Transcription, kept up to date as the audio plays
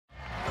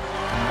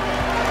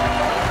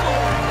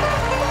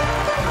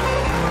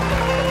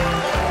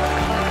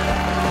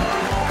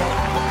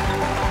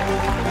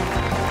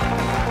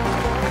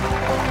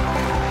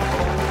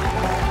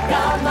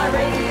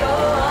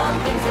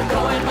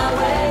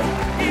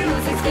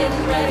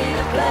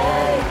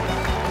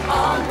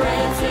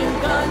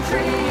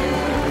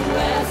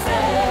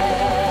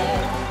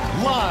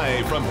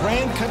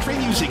Grand Country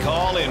Music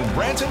Hall in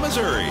Branson,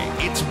 Missouri.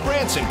 It's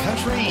Branson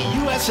Country,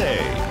 USA.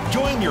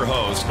 Join your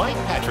hosts, Mike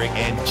Patrick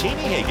and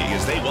Jamie Hagee,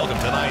 as they welcome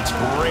tonight's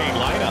great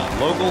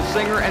lineup. Local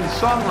singer and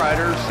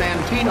songwriter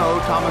Santino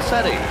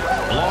Tomasetti.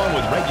 Along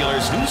with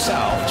regulars New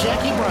South,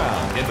 Jackie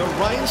Brown, and the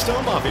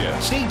Rhinestone Mafia.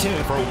 Stay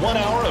tuned for 1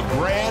 hour of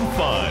grand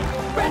fun.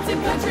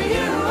 Branson Country,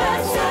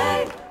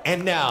 USA.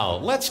 And now,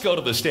 let's go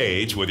to the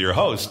stage with your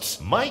hosts,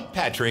 Mike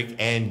Patrick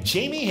and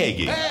Jamie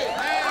Hagee. Hey!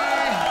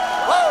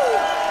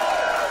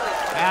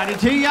 Howdy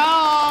to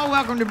y'all.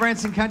 Welcome to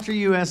Branson Country,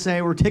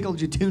 USA. We're tickled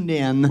you tuned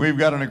in. We've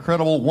got an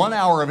incredible 1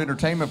 hour of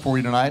entertainment for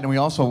you tonight, and we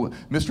also,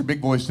 Mr.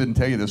 Big Voice didn't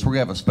tell you this, we're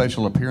going to have a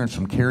special appearance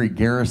from Carrie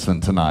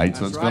Garrison tonight,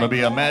 so it's going to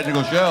be a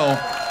magical show.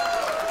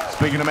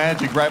 Speaking of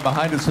magic, right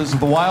behind us is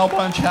the Wild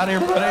Bunch. Howdy,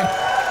 everybody.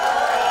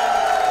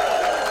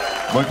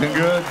 Looking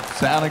good,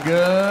 sounding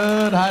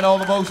good. Hi to all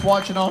the folks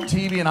watching on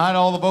TV, and hi to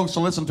all the folks that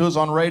listen to us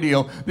on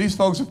radio. These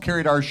folks have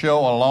carried our show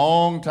a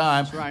long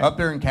time. That's right. Up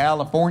there in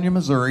California,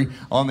 Missouri,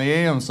 on the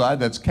AM side.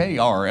 That's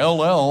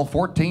KRLL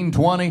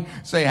 1420.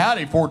 Say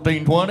howdy,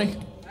 1420.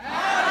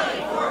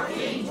 Howdy,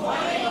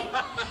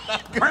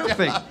 1420.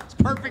 Perfect. It's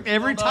perfect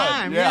every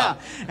time. Yeah.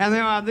 And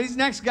then, these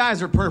next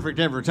guys are perfect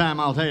every time,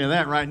 I'll tell you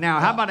that right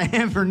now. How about a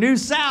hand for New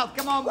South?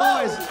 Come on,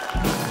 boys.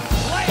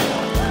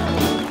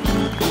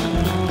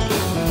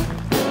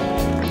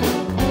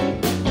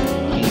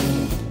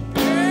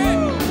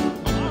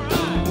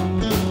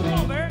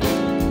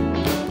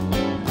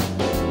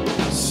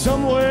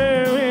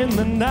 Somewhere in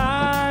the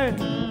night,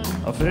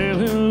 I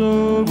fell in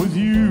love with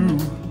you.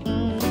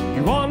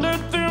 You wandered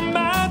through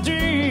my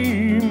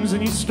dreams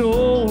and you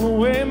stole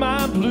away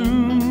my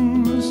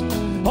blues.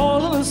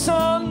 All of a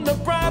sudden, a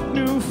bright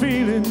new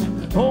feeling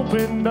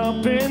opened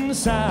up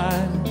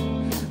inside.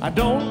 I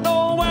don't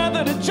know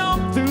whether to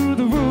jump through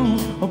the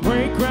roof or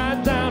break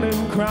right down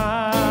and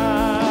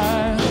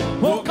cry.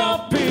 Woke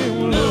up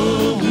in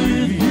love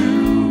with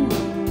you.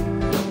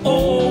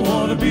 Oh,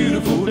 what a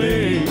beautiful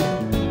day.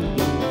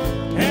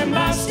 Am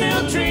I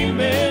still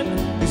dreaming?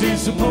 Is it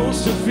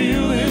supposed to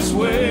feel this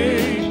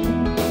way?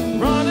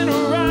 Running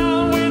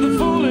around with a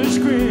foolish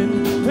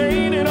grin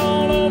painted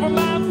all over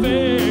my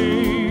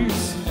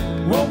face.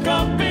 Woke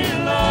up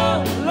in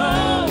love,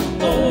 love.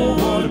 Oh,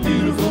 what a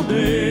beautiful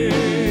day.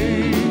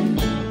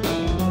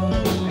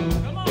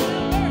 Come on,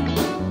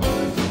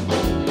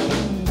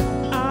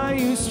 I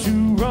used to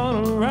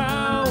run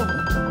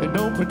around in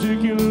no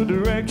particular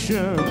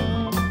direction.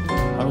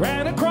 I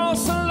ran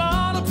across a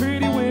lot of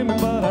pretty women,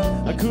 but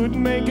I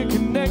couldn't make a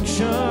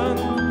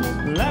connection.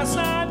 Last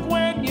night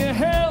when you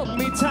held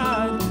me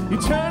tight, you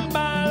turned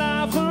my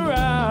life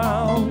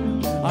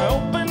around. I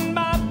opened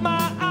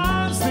my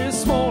eyes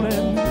this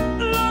morning,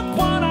 look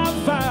what I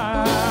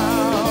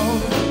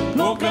found.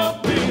 Woke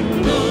up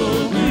in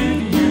love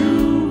with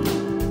you.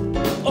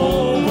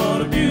 Oh,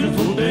 what a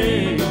beautiful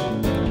day.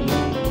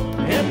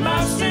 Am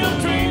I still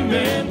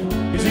dreaming?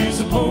 Is it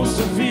supposed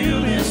to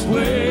feel this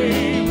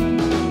way?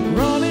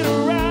 Running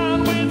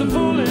around with a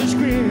foolish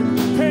grin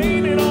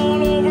painted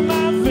all over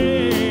my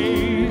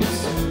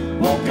face.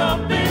 Woke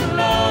up in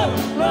love,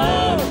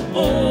 love.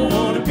 Oh,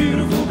 what a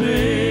beautiful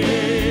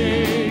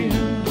day.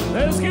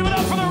 Let's give it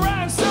up for the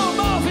Rhinestone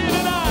Mafia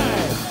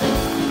tonight.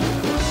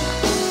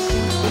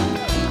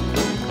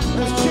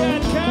 Let's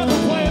Chad Cattle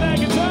play that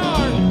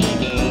guitar.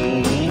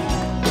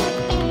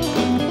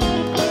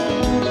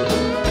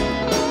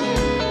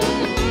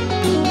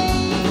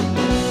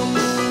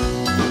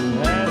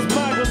 As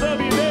Michael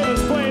W.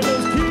 Davis playing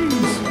those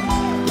keys.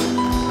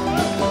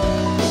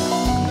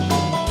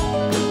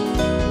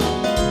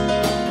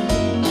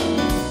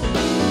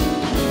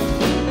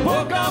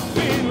 Woke up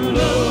in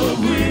love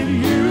with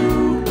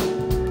you.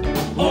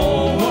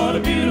 Oh, what a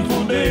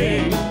beautiful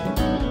day.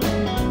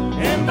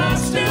 Am I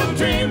still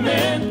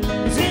dreaming?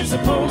 Is it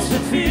supposed to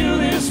feel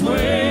this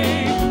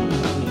way?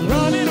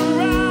 Running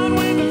around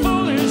with a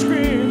foolish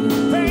grin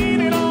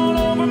painted all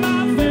over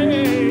my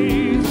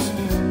face.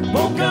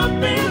 Woke up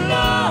in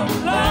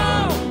love,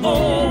 love.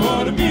 Oh,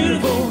 what a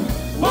beautiful.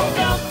 Woke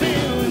up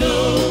in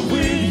love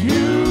with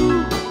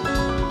you.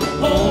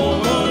 Oh,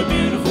 what a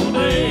beautiful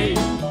day.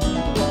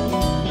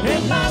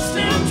 Am I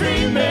still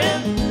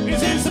dreaming?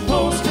 Is it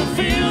supposed to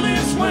feel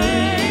this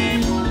way?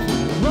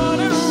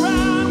 Running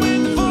around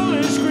with a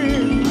foolish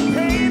grin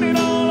painted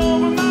all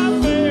over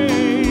my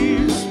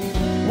face.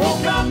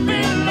 Woke up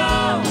in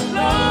love,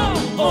 love.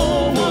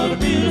 Oh, what a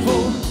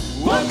beautiful.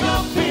 Woke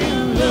up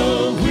in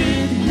love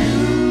with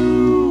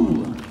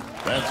you.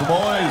 That's the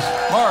boys.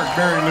 Mark,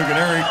 Barry, Luke, and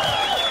Eric.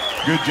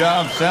 Good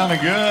job,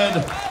 sounding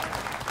good.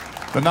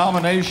 The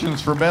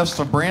nominations for Best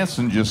of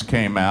Branson just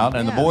came out,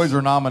 and Yes. the boys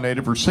are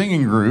nominated for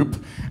Singing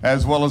Group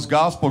as well as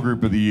Gospel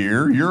Group of the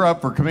Year. You're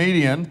up for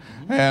Comedian,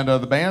 and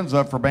the band's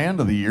up for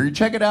Band of the Year. You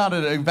check it out.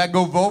 In fact,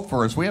 go vote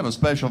for us. We have a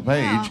special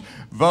page. Yeah.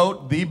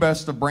 Vote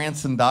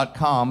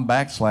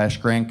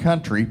thebestofbranson.com/Grand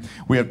Country.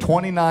 We have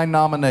 29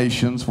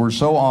 nominations. We're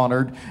so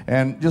honored,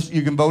 and just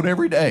you can vote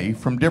every day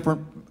from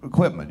different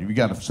equipment. If you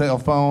got a cell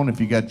phone, if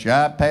you got your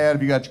iPad,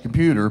 if you got your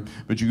computer,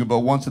 but you can vote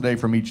once a day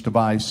from each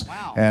device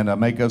and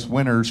make us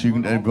winners. You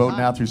can vote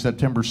now through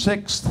September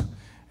 6th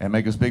and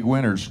make us big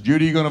winners.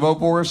 Judy, you going to vote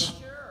for us? Sure.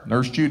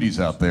 Nurse Judy's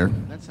out there.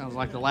 That sounds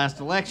like the last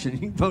election. You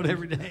can vote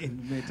every day,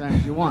 as many times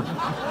as you want.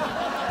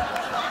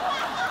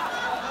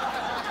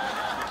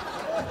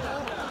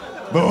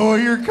 Boy,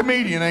 you're a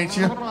comedian, ain't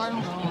you?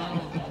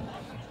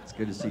 It's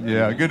good to see you.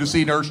 Yeah, good to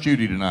see Nurse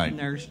Judy tonight.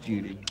 Nurse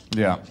Judy.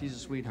 Yeah. She's a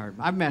sweetheart.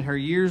 I've met her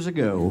years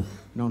ago.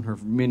 Known her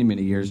for many,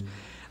 many years.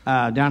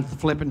 Down at the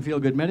Flippin' Feel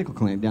Good Medical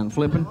Clinic down in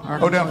Flippin,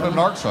 Arkansas. Oh, down in Flippin,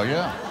 Arkansas,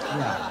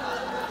 yeah.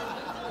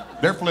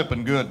 They're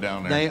flipping good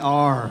down there. They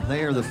are.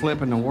 They are the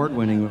Flippin'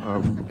 award-winning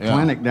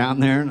clinic down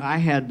there. And I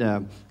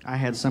had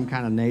some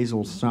kind of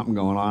nasal something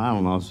going on. I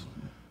don't know. It's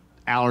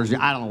allergy.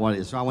 I don't know what it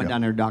is. So I went down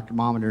there to Dr.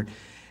 Mometer.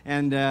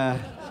 And...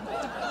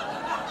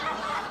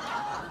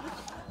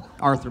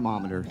 Arthur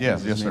Mometer.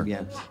 Yes, sir.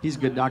 Yeah, he's a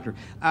good doctor.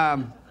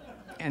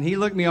 And he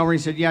looked me over and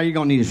he said, yeah, you're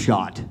going to need a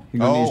shot. You're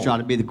going to need a shot.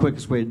 It'd be the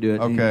quickest way to do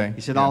it. Okay.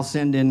 He said, I'll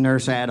send in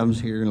Nurse Adams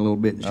here in a little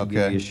bit and she'll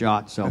give you a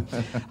shot. So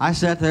I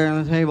sat there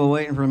on the table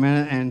waiting for a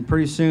minute, and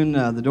pretty soon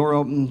the door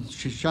opened.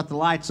 She shut the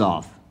lights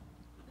off.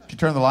 She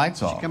turned the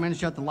lights off? She come in and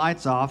shut the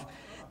lights off,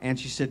 and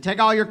she said, take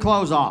all your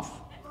clothes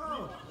off.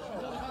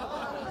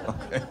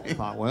 Okay. I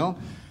thought, well,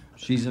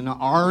 she's an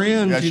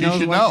RN. Yeah, she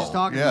knows what she's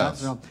talking about.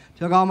 Yes. So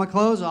took all my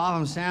clothes off.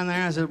 I'm standing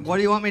there. I said, what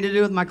do you want me to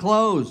do with my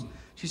clothes?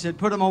 She said,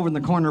 put them over in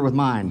the corner with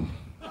mine.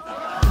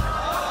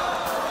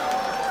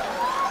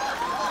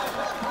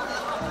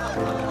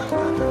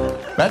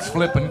 That's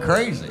flipping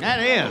crazy. That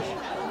is.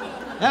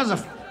 That's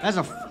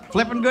a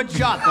flipping good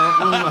shot,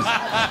 though.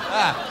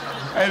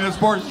 Hey, the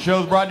sports show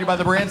is brought to you by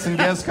the Branson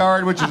guest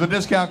card, which is a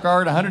discount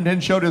card,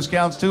 110 show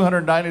discounts,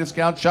 290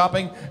 discounts,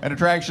 shopping and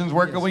attractions.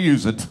 Where can we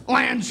use it?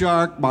 Land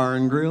Shark Bar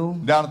and Grill.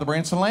 Down at the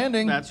Branson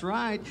Landing. That's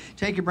right.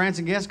 Take your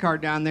Branson guest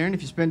card down there, and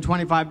if you spend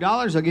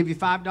 $25, they'll give you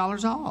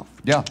 $5 off.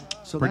 Yeah.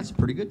 So that's a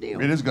pretty good deal.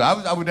 It is good.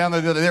 I was down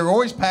there the other day. They were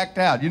always packed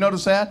out. You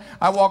notice that?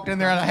 I walked in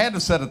there and I had to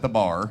sit at the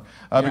bar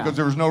because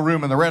there was no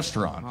room in the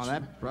restaurant. Oh,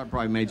 that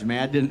probably made you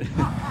mad, didn't it?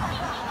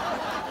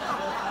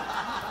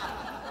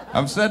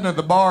 I'm sitting at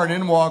the bar, and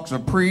in walks a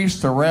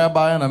priest, a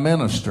rabbi, and a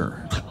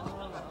minister.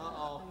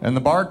 And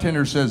the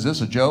bartender says, "This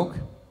a joke?"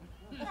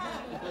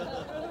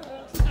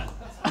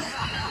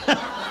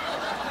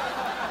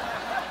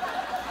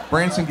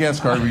 Branson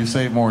guest card where you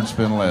save more and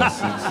spend less.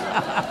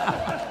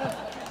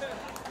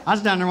 I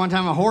was down there one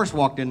time, a horse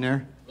walked in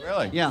there.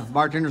 Really? Yeah, the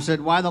bartender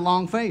said, why the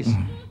long face?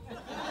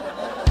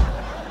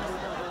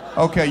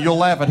 Okay, you'll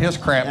laugh at his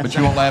crap, but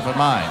you won't laugh at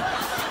mine.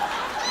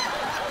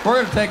 We're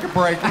going to take a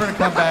break. We're going to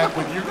come back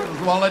with you.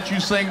 I'll let you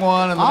sing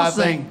one, and then I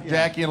think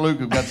Jackie and Luke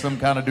have got some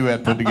kind of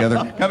duet put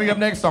together. Coming up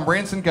next on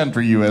Branson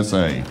Country,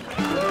 USA.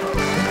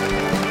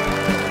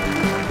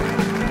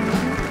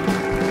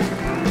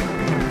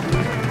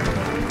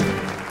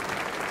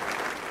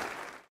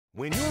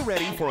 When you're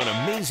ready for an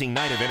amazing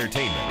night of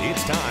entertainment,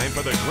 it's time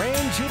for the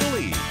Grand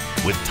Jubilee.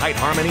 With tight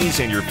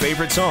harmonies and your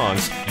favorite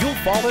songs, you'll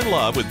fall in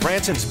love with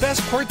Branson's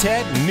best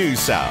quartet, New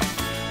South.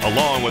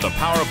 Along with the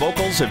power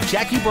vocals of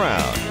Jackie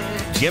Brown,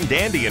 Jim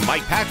Dandy and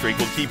Mike Patrick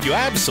will keep you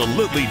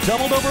absolutely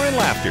doubled over in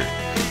laughter.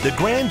 The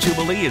Grand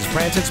Jubilee is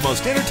Branson's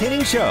most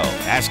entertaining show.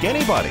 Ask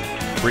anybody.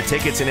 For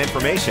tickets and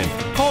information,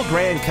 call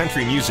Grand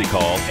Country Music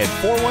Hall at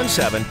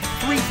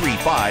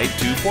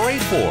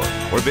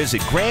 417-335-2484 or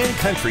visit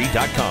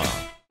grandcountry.com.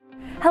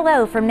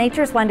 Hello from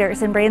Nature's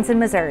Wonders in Branson,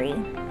 Missouri.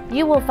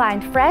 You will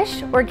find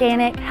fresh,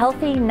 organic,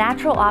 healthy,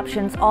 natural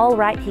options all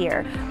right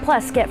here.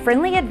 Plus, get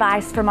friendly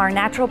advice from our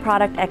natural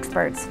product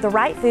experts, the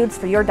right foods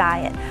for your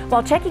diet.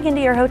 While checking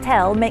into your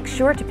hotel, make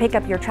sure to pick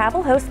up your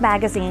Travel Host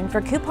magazine for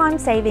coupon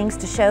savings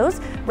to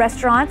shows,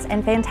 restaurants,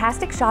 and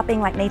fantastic shopping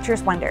like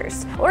Nature's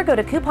Wonders. Or go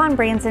to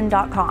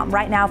couponbranson.com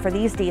right now for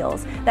these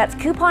deals. That's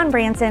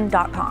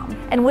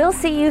couponbranson.com. And we'll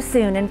see you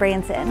soon in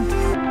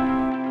Branson.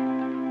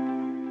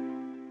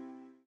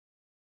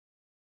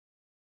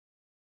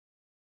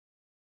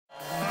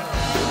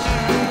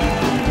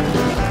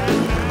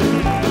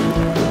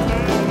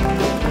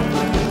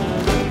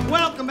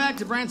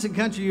 Branson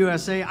Country,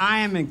 USA. I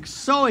am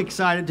so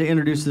excited to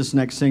introduce this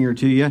next singer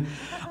to you.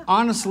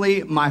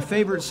 Honestly, my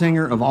favorite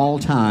singer of all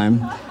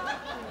time.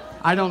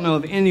 I don't know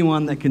of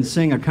anyone that can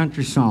sing a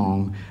country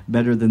song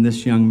better than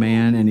this young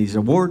man, and he's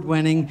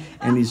award-winning,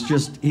 and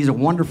he's a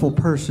wonderful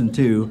person,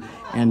 too.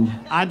 And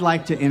I'd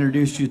like to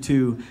introduce you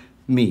to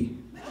me.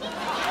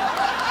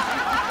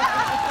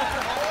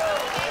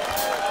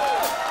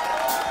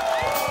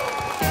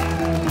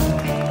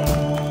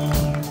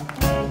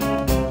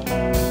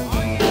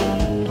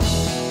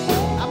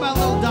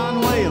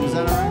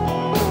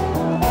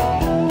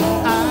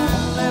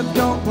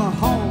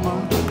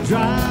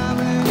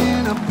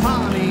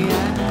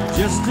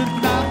 Just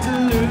about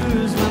to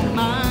lose my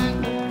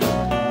mind.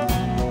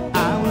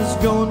 I was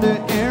going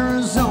to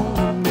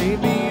Arizona,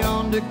 maybe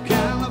on to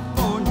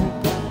California,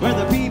 where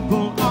the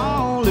people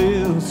all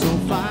live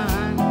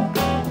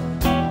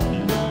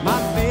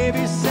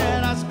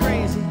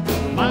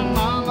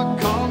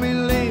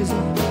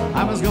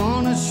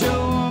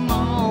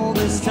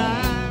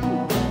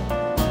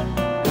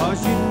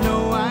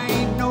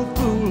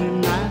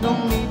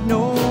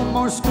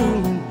more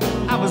schooling.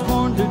 I was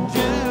born to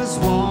just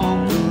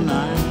walk the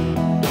line.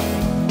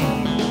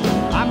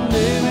 I'm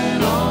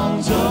living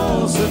on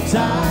Tulsa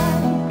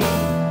time.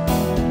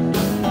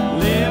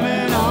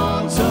 Living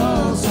on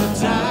Tulsa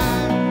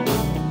time.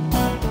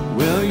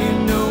 Well, you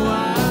know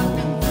I've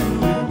been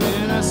through it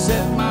when I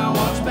set my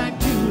watch back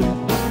to it.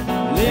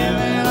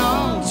 Living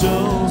on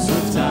Tulsa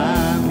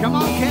time. Come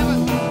on, Kevin.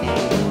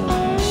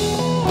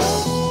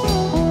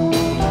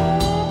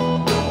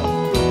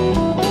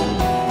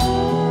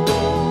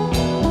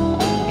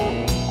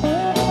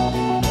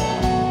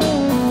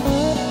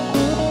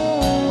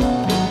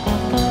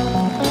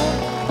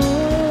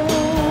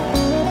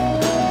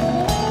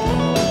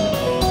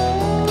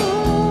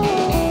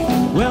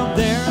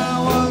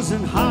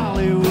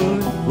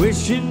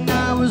 Wishing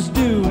I was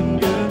doing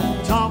good,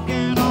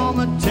 talking on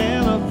the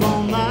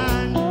telephone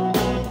line.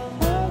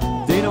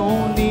 They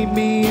don't need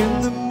me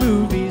in the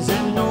movies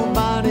and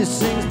nobody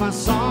sings my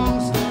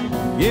songs.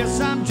 Yes,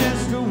 I'm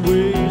just a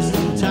waste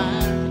of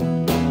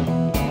time.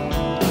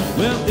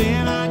 Well,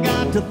 then I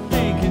got to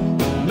thinking,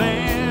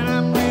 man,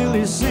 I'm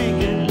really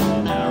sinking.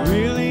 I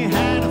really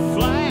had a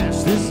flash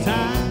this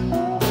time.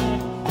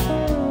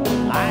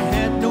 I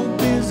had no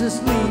business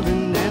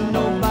leaving and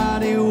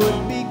nobody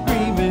would be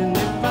grieving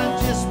if I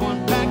just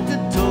went back to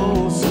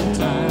Tulsa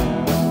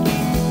time.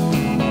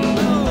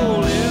 Oh,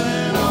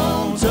 living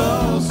on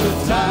Tulsa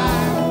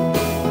time.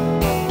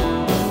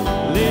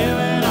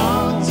 Living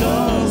on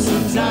Tulsa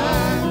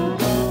time.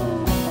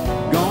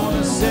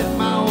 Gonna set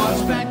my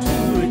watch back to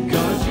it,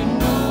 'cause you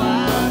know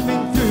I've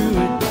been through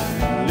it.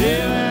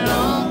 Living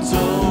on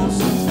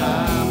Tulsa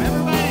time.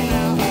 Everybody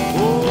now.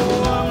 Oh,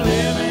 I'm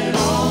living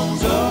on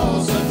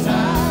Tulsa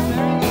time.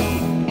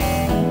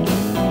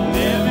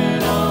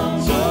 Living on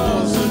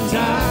Tulsa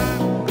time.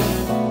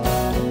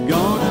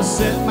 Gonna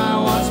set my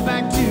watch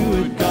back to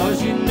it, 'cause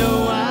you know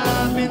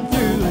I've been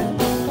through it.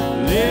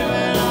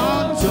 Living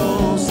on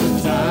Tulsa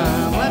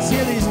time. Let's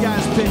hear these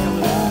guys pick a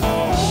little.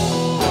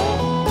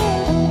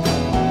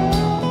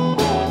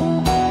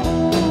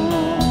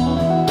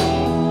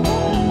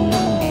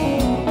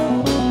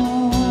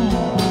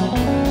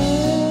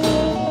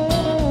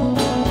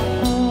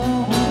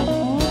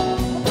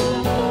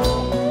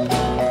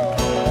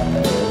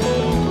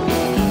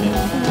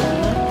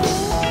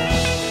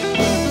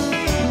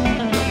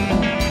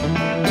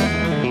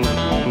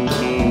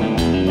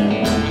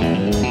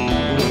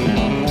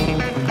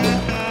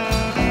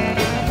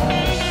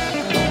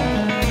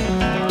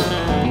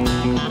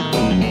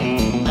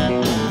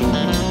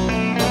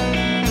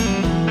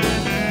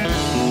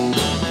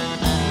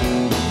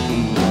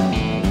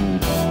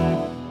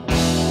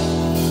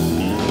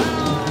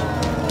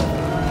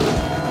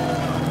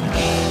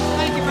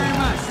 Thank you very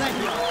much. Thank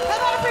you. How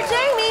about it for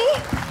Jamie?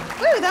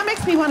 Woo, that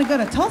makes me want to go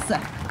to Tulsa.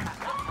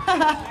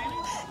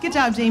 Good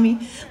job, Jamie.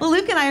 Well,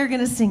 Luke and I are going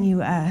to sing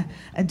you a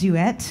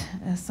duet,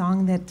 a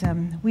song that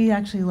we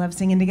actually love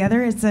singing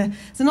together. It's an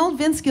old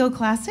Vince Gill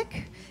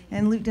classic,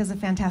 and Luke does a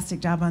fantastic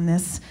job on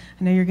this.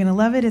 I know you're going to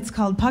love it. It's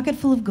called Pocket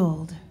Full of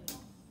Gold.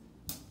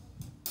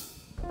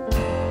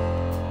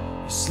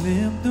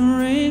 Slip the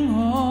ring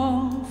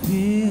off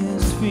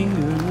his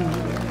finger.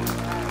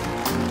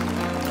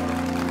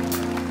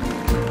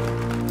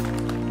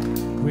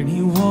 When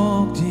he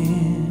walked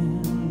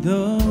in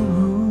the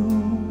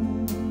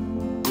room,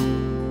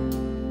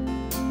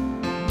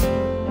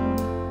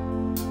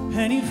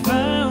 and he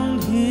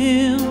found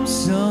him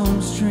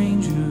some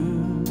stranger,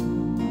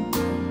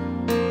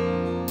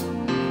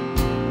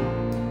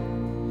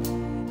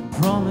 and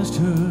promised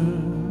her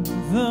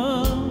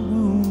the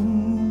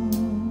moon.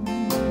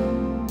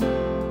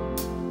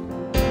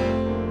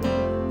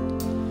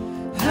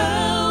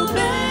 How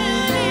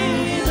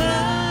many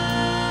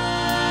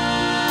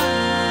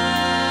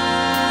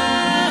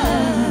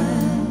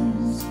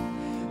lies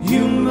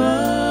you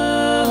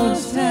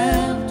must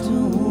have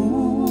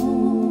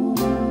told?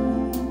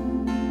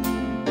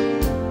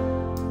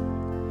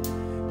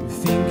 You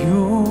think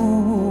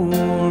you're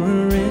a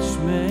rich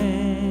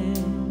man,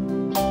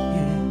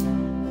 yeah,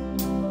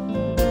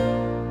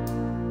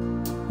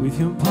 with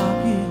your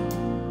pocket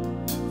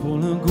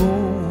full of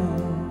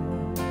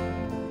gold,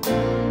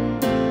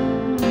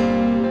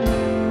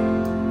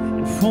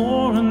 and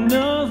for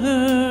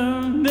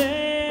another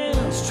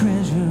man's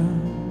treasure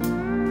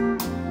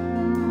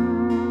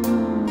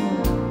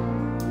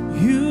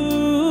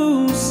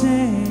you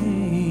say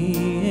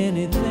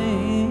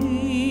anything,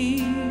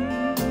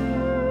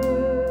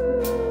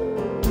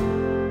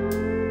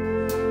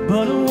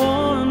 but a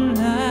one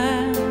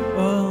night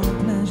of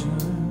pleasure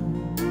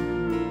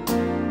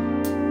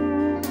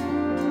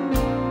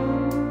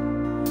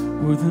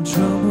worth the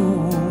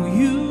trouble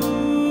you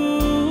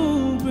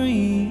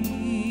bring.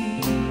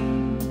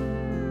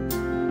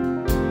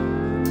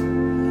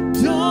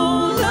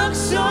 Don't look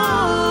so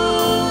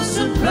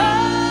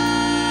surprised.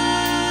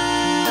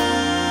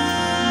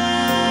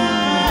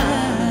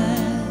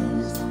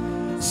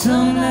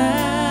 Some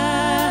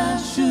I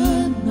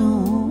should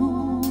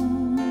know.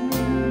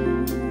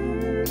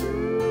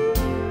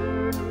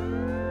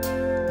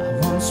 I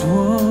once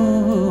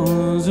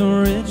was a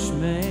rich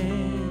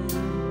man,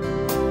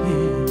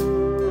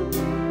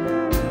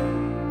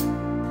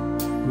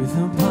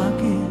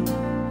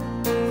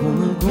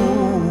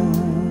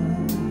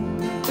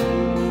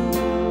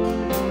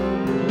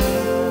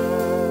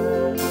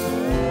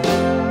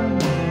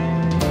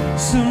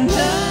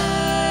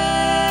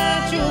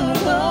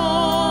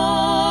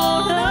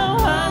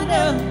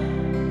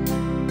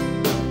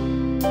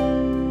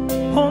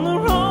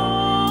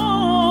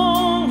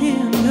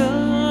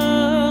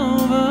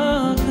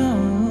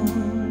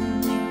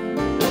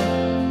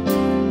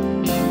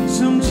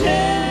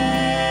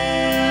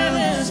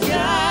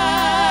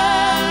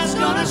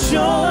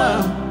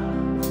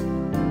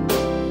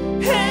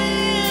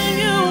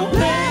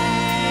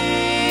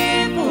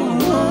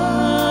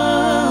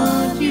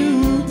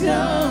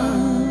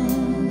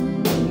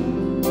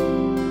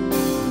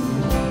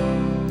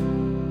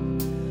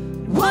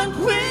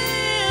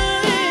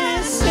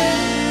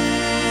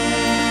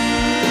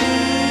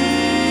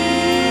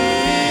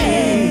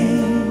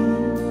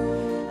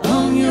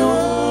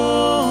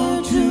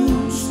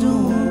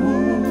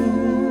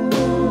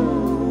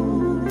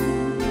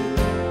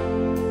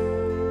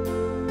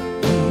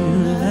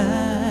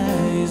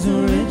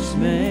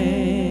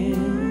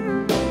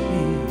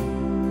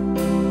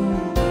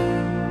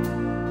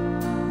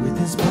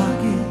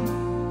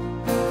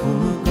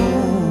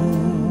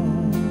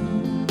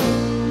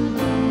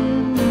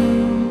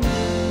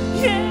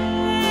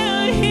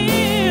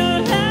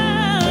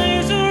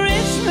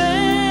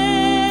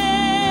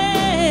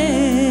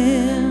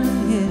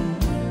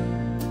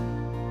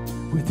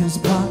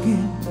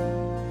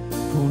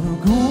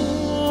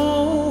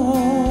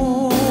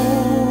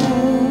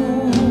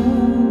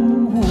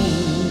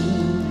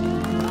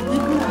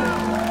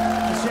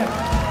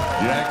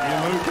 Jackie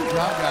and Luke, good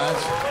job,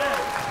 guys.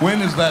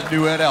 When is that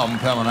duet album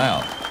coming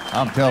out?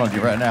 I'm telling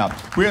you right now.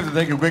 We have to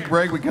take a quick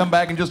break. We come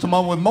back in just a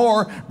moment with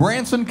more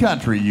Branson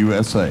Country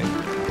USA.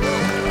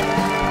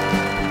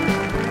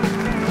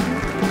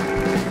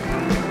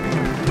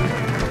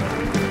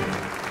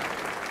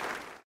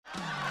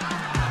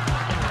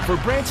 For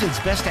Branson's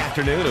best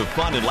afternoon of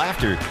fun and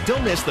laughter,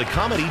 don't miss the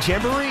Comedy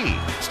Jamboree,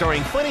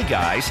 starring funny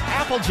guys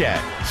Applejack,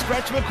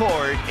 Stretch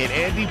McCord, and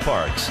Andy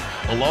Parks,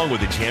 along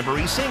with the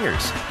Jamboree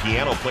Singers,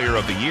 Piano Player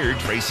of the Year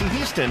Tracy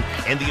Houston,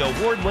 and the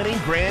award-winning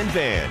Grand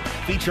Band,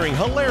 featuring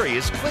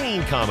hilarious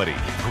clean comedy,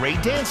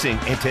 great dancing,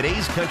 and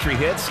today's country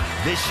hits.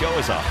 This show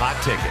is a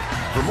hot ticket.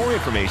 For more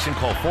information,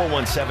 call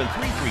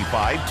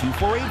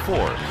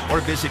 417-335-2484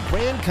 or visit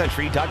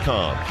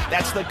grandcountry.com.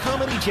 That's the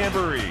Comedy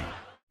Jamboree.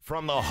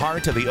 From the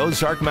heart of the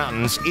Ozark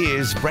Mountains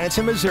is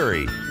Branson,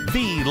 Missouri,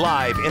 the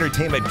live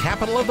entertainment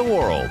capital of the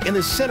world. In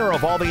the center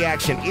of all the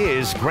action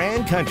is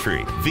Grand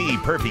Country, the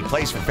perfect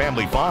place for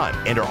family fun.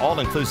 And our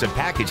all-inclusive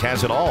package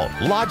has it all.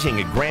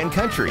 Lodging at Grand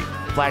Country,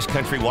 Flash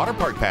Country Water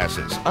Park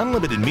passes,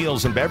 unlimited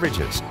meals and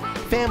beverages,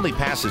 family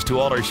passes to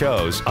all our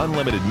shows,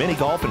 unlimited mini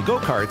golf and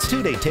go-karts,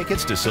 2-day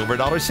tickets to Silver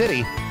Dollar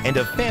City, and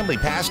a family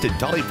pass to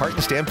Dolly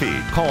Parton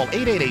Stampede. Call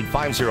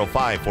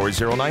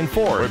 888-505-4094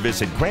 or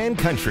visit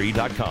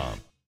grandcountry.com.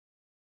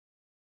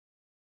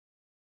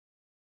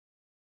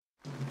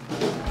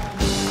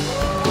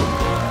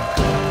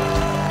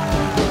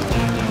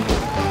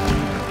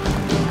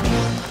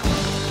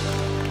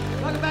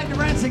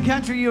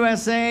 Country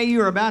USA,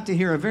 you are about to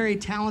hear a very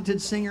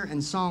talented singer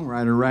and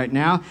songwriter right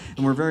now,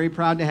 and we're very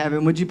proud to have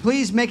him. Would you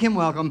please make him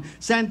welcome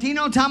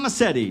Santino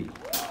Tomasetti.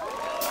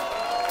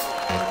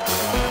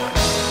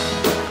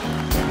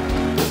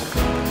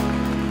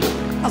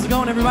 How's it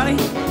going, everybody?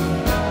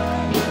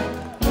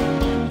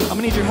 I'm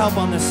gonna need your help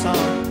on this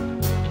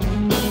song.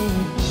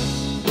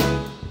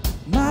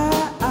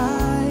 My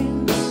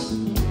eyes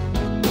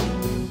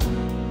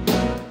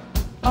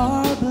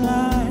are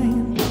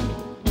blind,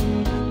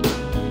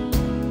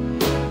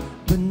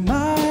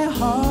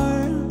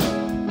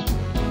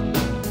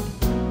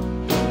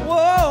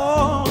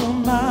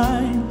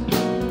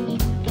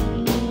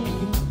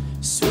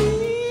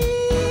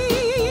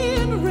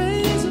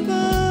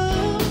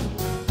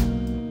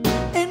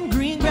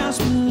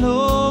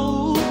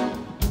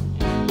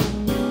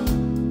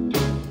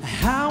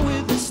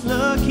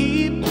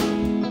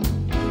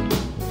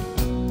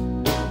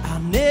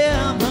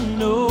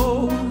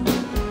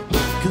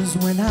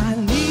 when I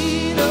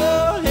need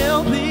a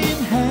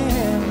helping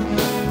hand,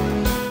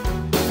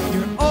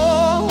 you're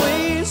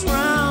always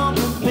round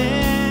the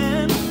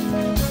bend,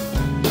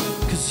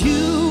 'cause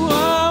you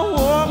are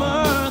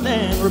warmer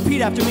than,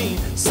 repeat after me,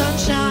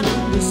 sunshine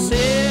in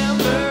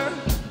December,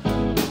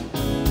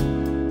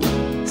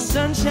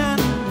 sunshine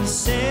in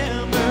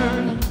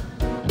December,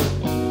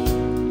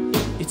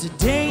 it's a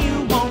day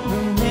you won't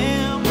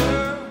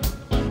remember,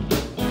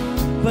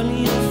 but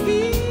you feel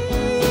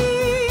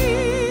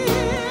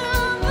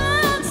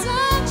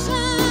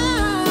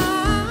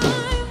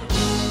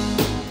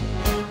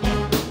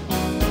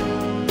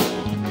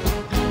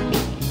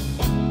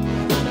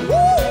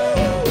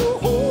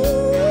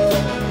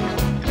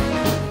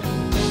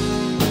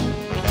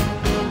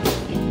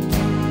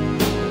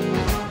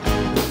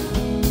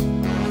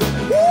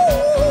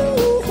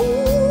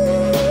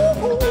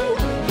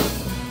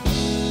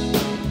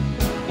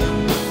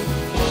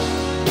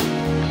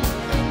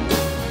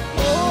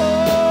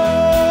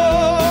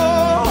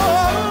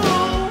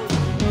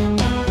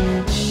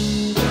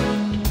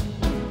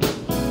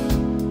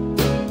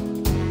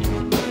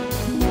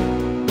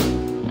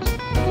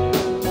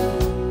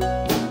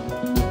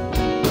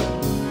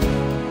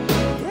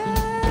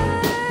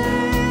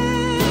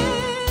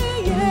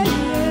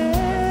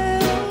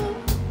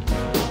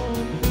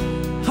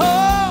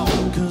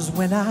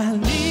when I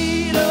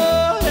need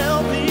a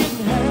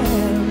helping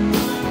hand,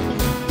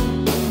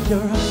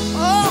 you're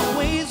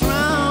always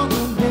round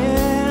the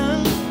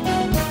bend,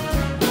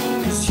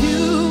 'cause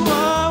you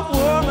are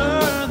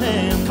warmer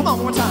than, come on,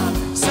 one more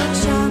time,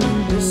 sunshine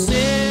in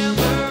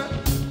December,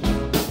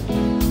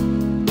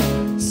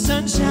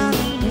 sunshine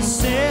in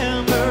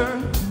December,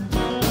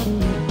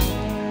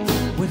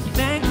 we're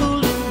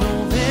thankful in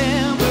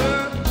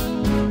November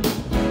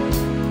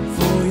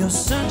for your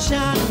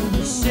sunshine in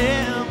December.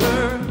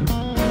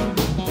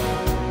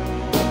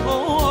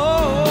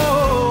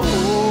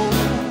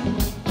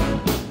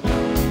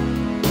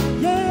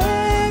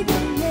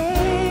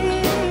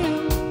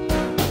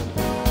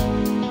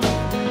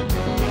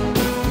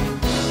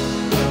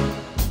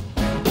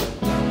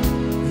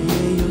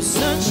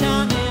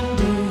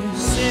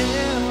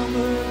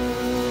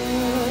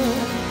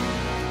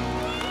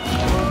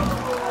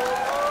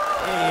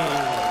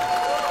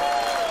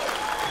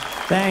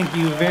 Thank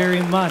you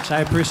very much.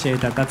 I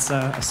appreciate that. That's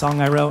a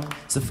song I wrote.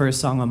 It's the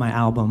first song on my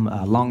album,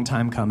 long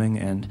time coming,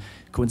 and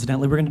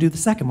coincidentally, we're going to do the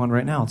second one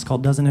right now. It's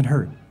called Doesn't It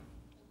Hurt?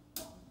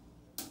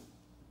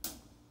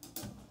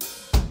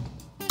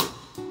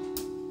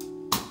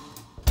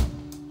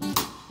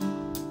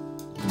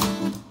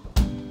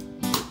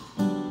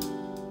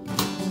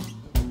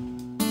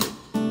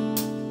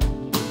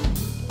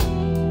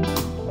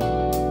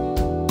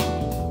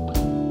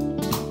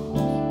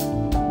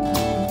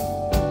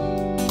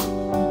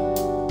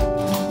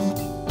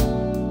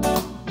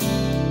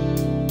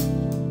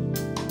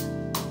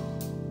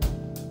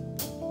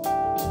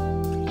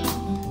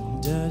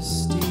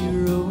 dusty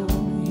road,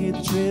 hit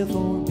the trail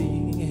for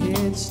being a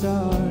head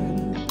start.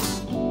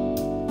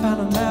 Found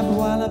a map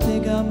while I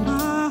pick up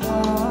my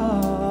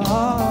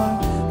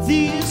heart.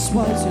 This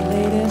was your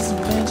latest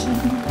invention.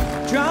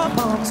 Drop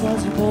bombs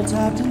was your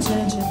pull-top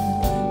intention.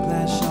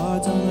 Glass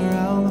shards all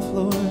around the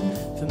floor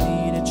for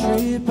me to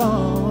trip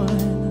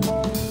on.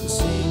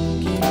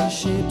 Sinking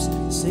ships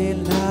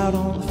sailing out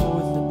on the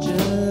 4th of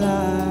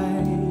July.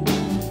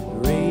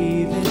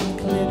 Raven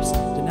clips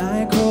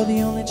deny a crow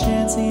the only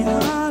chance he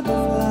had to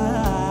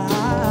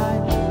fly.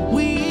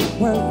 We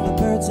were the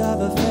birds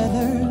of a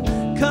feather,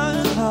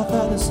 cut off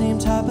of the same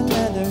type of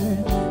leather.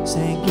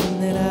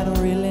 Thinking that I don't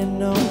really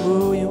know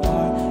who you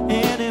are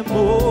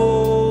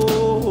anymore.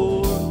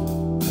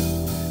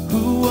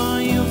 Who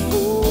are you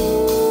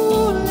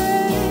fooling?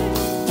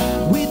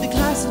 With the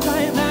class and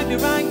trying back me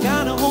right,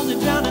 gotta hold it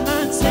down and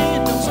I'm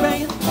saying no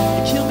spraying.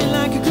 You kill me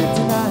like a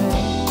kryptonite.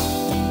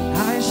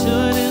 I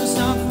shouldn't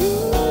stop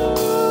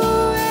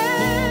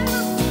fooling.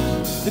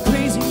 The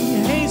crazy,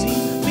 hazy,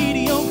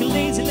 mediocre,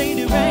 lazy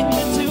lady rang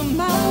me to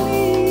my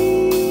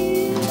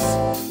knees.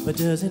 But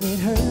doesn't it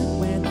hurt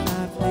when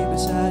lay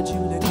beside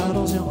you, that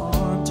cuddles your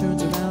arm,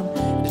 turns around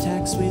and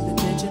attacks with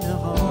intention to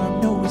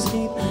harm? No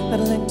escape, not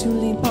a leg to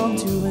leap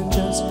onto and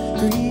just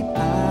creep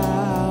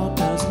out.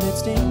 Doesn't it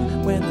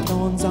sting when the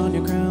thorns on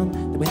your crown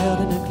that we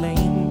held in a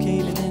claim,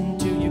 caving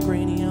into your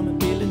cranium and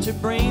peeling your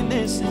brain?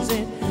 This is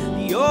it,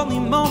 the only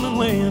moment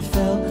where you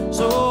felt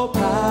so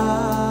proud.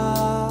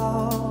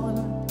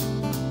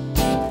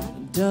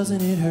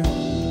 Doesn't it hurt?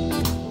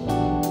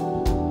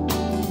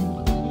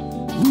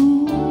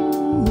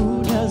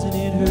 Ooh, doesn't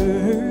it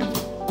hurt?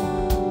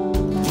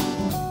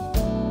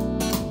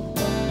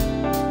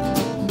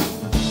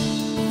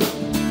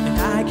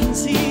 I can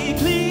see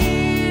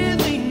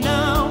clearly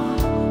now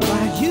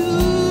why you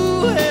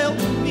held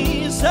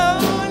me so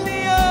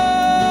near.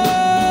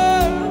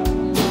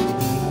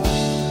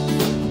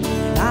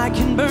 And I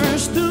can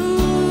burst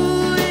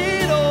through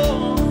it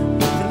all to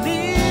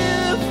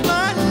live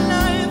my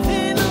life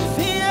in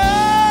fear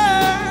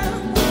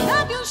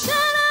of your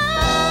shadow.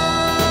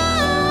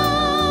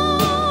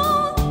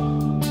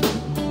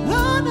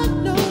 Oh, no,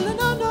 no,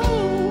 no, no.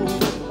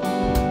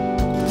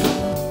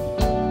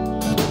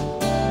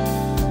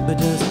 But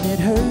doesn't it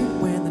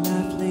hurt when the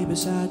knife lay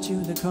beside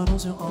you, that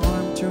cuddles your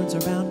arm, turns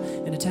around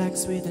and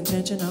attacks with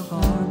intention to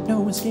harm?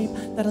 No escape,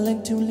 not a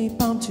leg to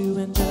leap onto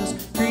and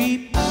just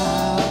creep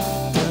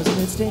out. Doesn't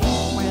it sting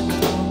when the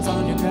thorns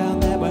on your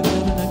crown that were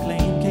held in a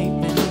claim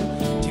came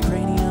into your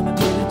cranium and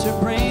peeled into your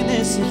brain?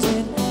 This is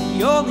it,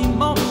 the only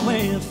moment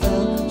where you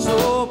felt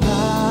so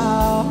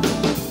proud.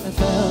 I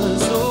felt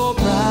so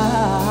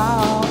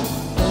proud,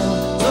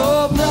 felt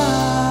so proud.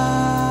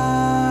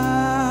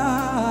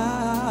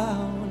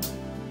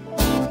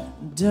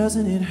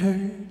 Doesn't it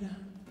hurt?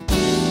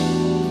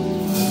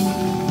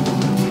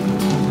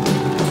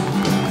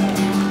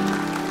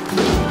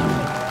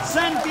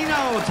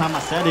 Santino,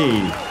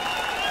 Tomasetti.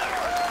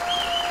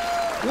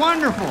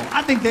 Wonderful.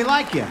 I think they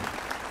like you.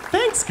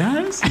 Thanks,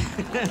 guys.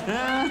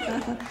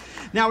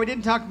 Now, we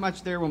didn't talk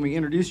much there when we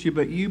introduced you,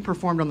 but you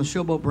performed on the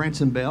Showboat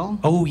Branson Bell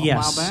Oh, a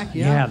yes. while back.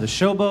 Yeah, the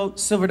Showboat,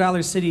 Silver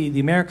Dollar City, the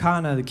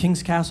Americana, the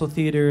King's Castle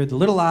Theater, the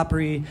Little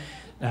Opry,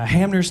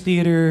 Hamner's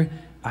Theater,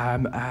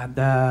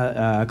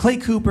 the Clay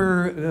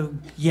Cooper.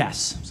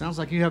 Yes. Sounds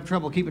like you have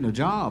trouble keeping a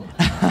job.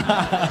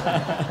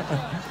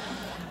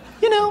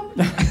 You know.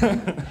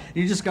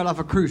 You just got off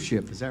a cruise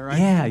ship, is that right?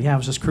 Yeah, I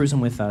was just cruising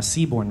with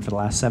Seabourn for the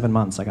last 7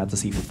 months. I got to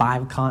see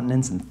 5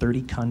 continents and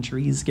 30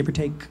 countries, give or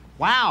take.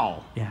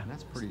 Wow. Yeah.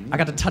 That's pretty neat. I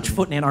got to touch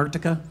foot in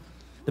Antarctica.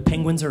 The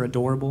penguins are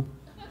adorable,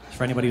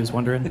 for anybody who's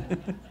wondering.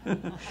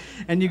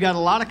 And you got a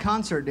lot of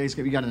concert days.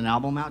 You got an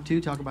album out,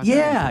 too? Talk about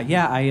that.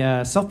 Yeah.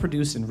 I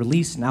self-produced and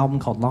released an album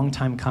called Long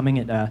Time Coming.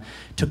 It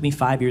took me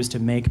 5 years to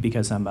make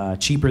because I'm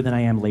cheaper than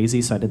I am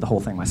lazy, so I did the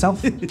whole thing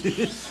myself.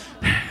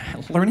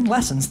 Learning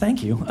lessons,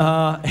 thank you.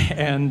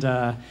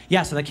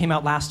 So that came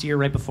out last year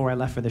right before I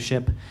left for the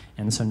ship.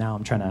 And so now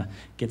I'm trying to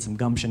get some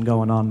gumption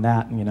going on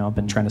that. And, I've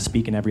been trying to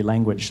speak in every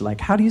language. Like,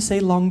 how do you say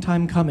long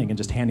time coming? And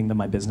just handing them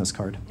my business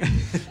card.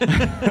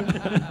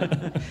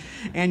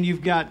 And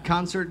you've got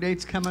concert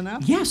dates coming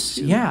up? Yes,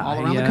 yeah.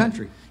 All around the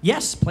country?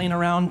 Yes, playing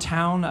around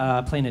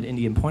town, playing at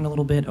Indian Point a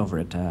little bit, over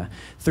at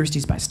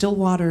Thirsties by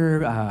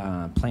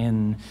Stillwater,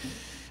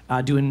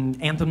 doing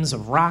anthems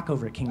of rock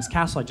over at King's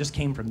Castle. I just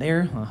came from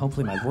there.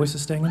 Hopefully my voice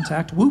is staying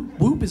intact. Whoop,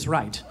 whoop is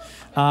right.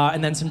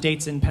 And then some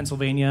dates in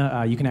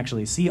Pennsylvania. You can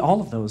actually see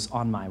all of those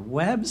on my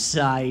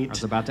website. I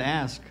was about to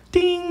ask.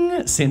 Ding!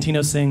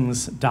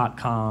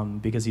 SantinoSings.com,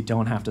 because you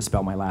don't have to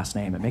spell my last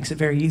name. It makes it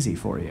very easy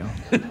for you.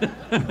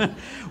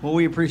 Well,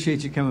 we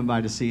appreciate you coming by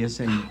to see us,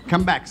 and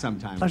come back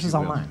sometime. Pleasure's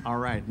all mine. All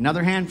right.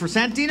 Another hand for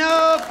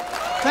Santino.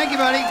 Thank you,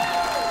 buddy.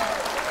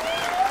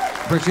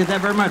 Appreciate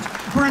that very much.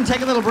 We're going to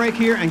take a little break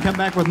here and come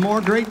back with more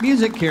great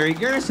music. Carrie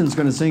Garrison's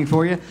going to sing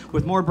for you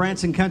with more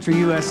Branson Country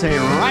USA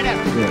right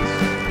after this.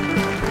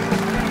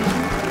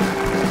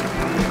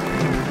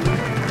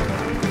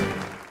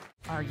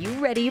 Are you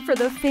Ready for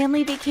the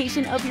family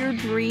vacation of your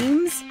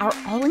dreams? Our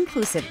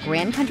all-inclusive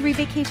Grand Country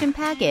Vacation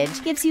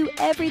Package gives you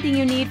everything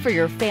you need for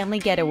your family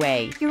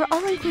getaway. Your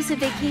all-inclusive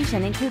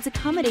vacation includes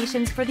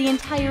accommodations for the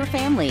entire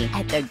family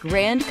at the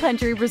Grand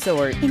Country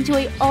Resort.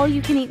 Enjoy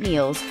all-you-can-eat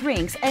meals,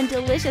 drinks, and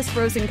delicious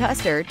frozen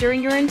custard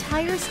during your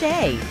entire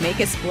stay.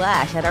 Make a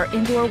splash at our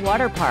indoor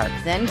water park,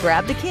 then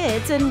grab the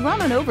kids and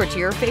run on over to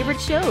your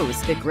favorite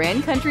shows, the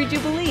Grand Country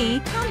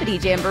Jubilee, Comedy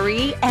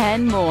Jamboree,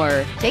 and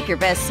more. Take your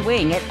best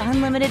swing at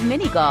unlimited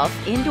mini golf,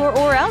 indoor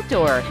or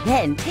outdoor.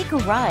 Then take a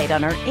ride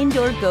on our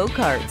indoor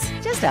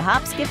go-karts. Just a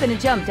hop, skip, and a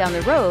jump down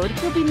the road,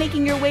 you'll be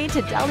making your way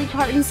to Dolly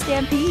Parton's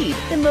Stampede,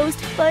 the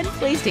most fun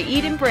place to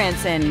eat in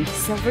Branson.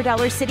 Silver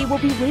Dollar City will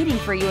be waiting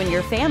for you and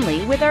your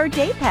family with our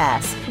day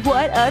pass.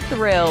 What a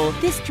thrill!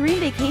 This dream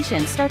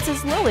vacation starts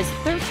as low as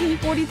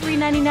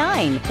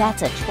 $1343.99.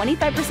 That's a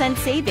 25%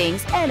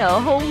 savings and a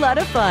whole lot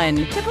of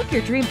fun. To book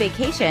your dream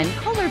vacation,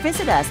 call or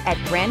visit us at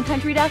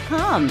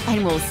grandcountry.com,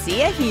 and we'll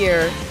see you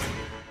here.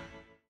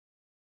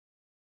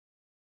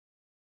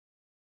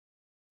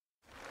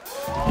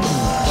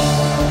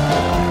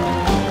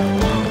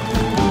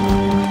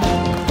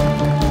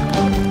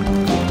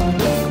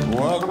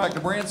 Welcome back to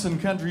Branson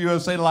Country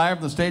USA, live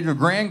from the stage of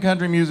Grand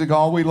Country Music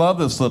Hall. We love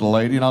this little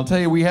lady, and I'll tell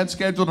you, we had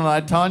scheduled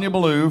tonight Tanya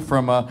Ballou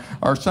from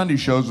our Sunday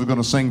shows was going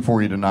to sing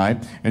for you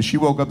tonight, and she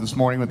woke up this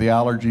morning with the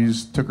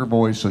allergies, took her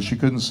voice, so she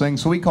couldn't sing.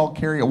 So we called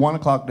Carrie at 1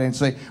 o'clock today and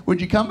say,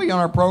 would you come be on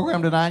our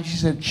program tonight? She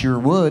said, sure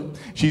would.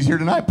 She's here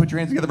tonight. Put your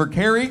hands together for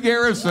Carrie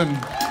Garrison.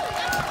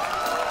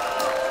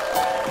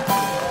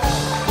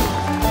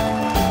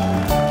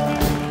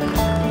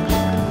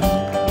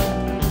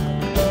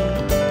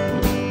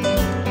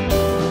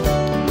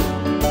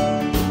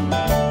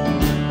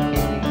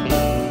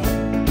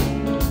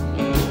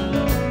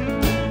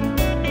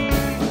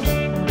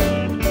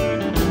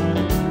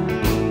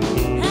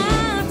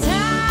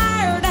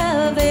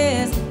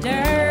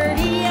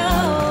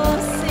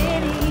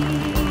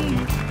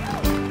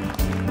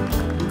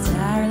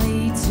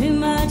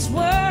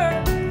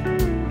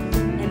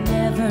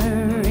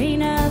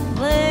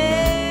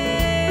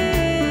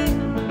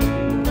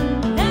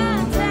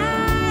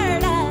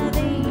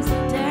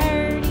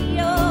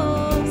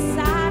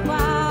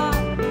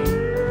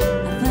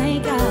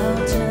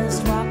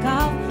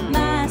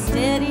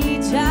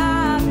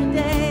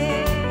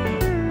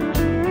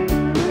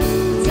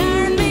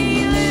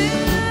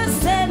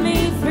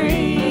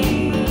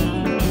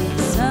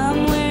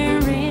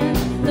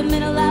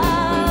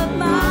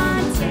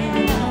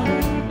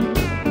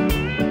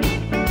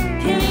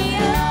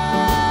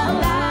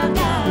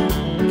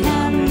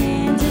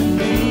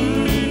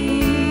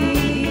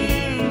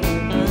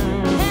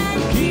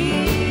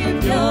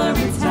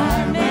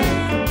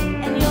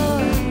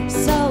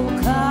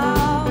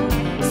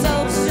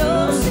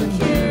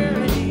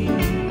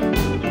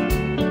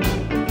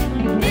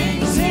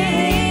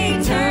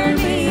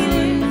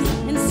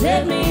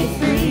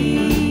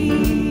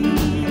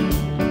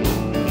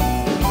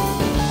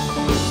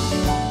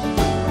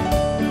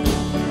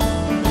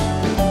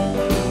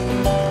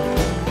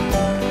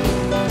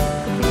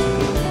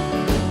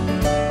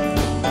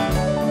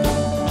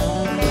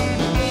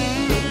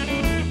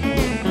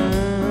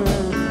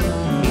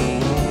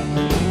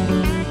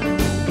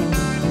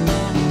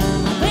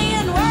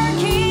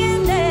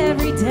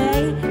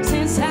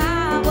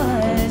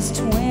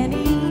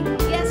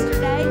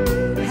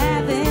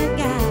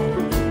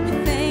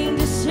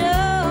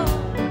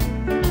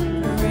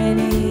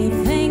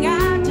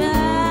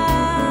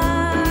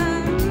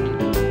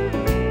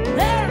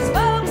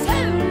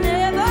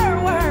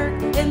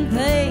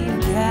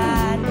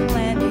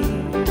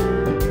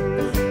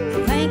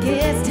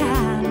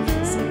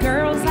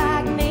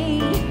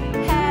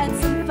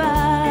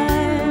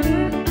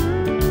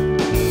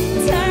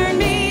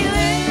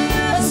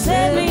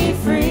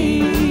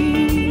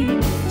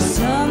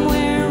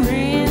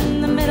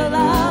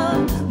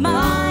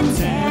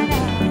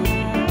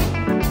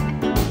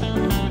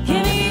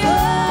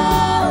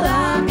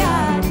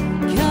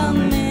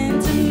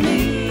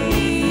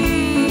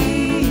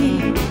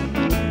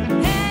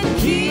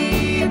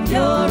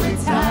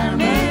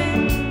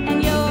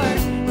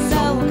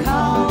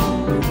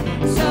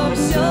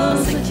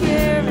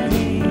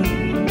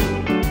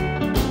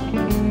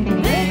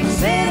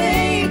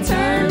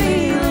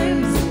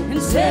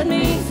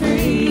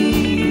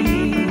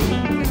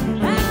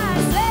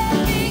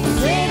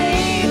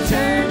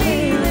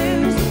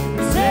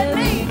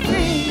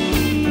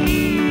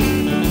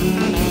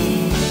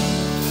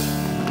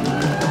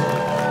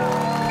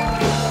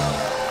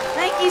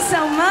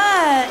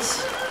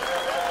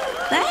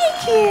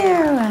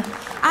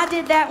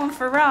 That one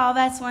for Raw.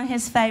 That's one of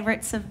his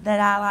favorites that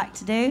I like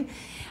to do.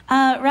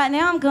 Right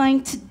now I'm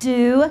going to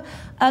do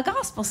a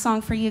gospel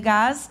song for you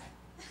guys.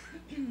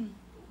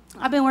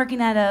 I've been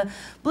working at a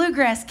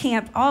bluegrass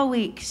camp all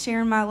week,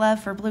 sharing my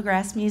love for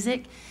bluegrass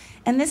music.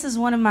 And this is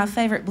one of my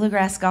favorite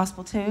bluegrass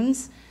gospel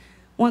tunes,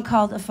 one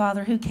called A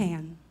Father Who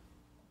Can.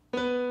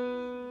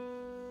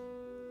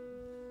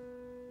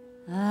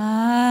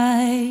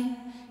 I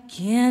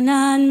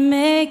cannot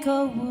make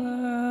a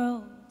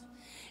world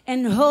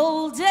and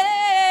hold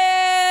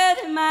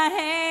it in my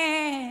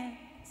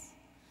hands.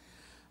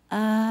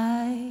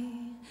 I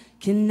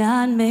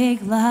cannot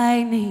make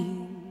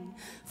lightning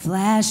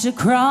flash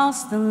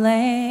across the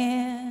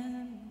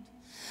land.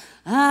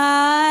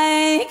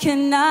 I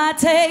cannot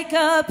take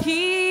a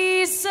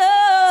piece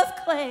of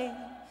clay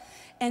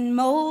and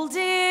mold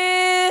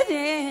it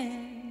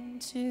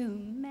into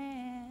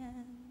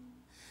man.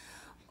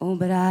 Oh,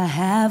 but I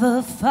have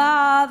a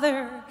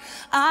Father,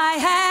 I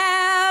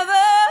have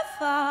a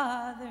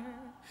Father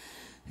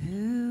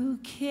who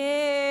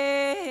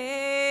can.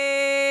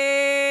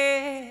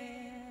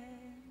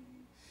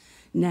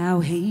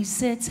 Now he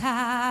sits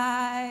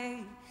high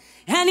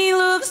and he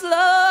looks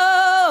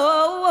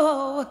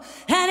low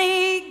and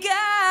he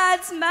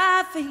guides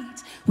my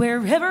feet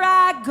wherever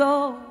I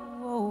go.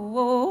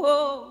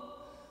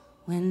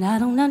 When I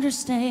don't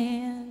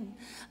understand,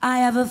 I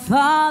have a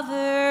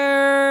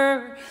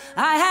Father,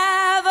 I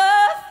have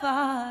a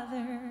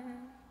Father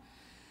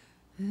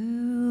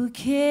who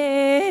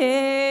can.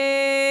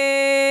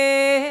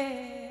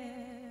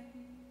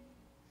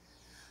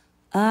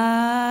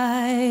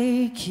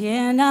 I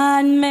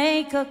cannot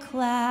make a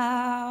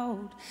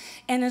cloud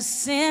and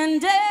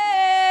ascend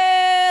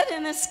it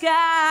in the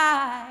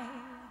sky.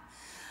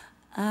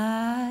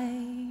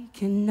 I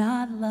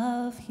cannot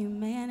love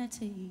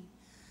humanity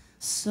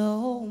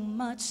so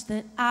much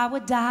that I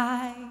would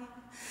die.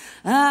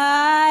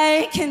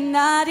 I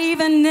cannot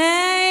even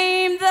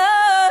name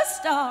the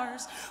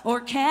stars or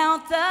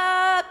count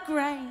the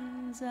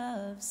grains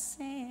of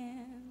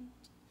sand.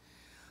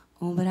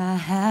 Oh, but I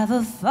have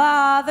a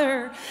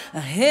Father, a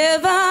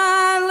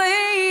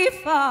heavenly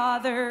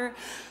Father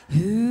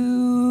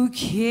who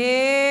can.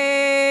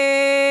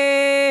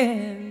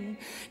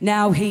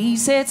 Now he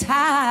sits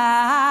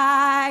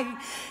high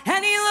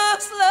and he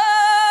looks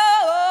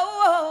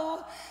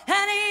low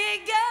and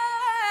he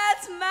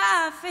guides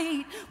my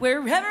feet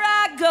wherever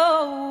I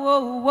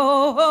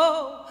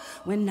go.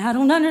 When I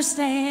don't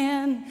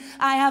understand,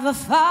 I have a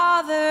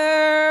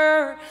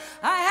Father,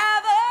 I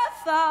have a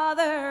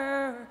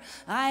Father,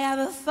 I have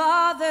a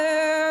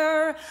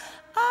Father,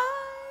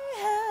 I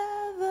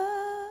have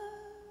a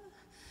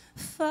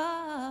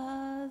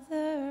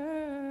Father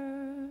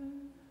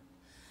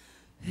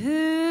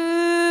who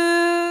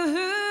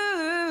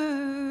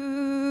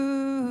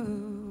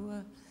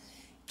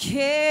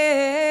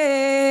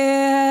can,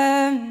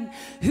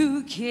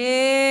 who can.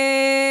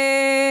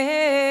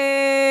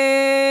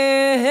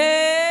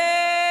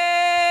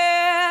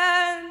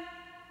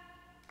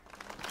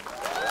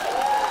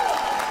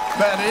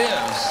 That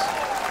is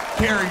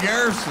Carrie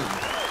Garrison.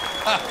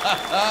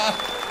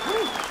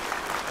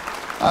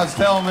 I was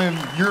telling them,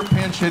 you're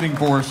pinch hitting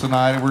for us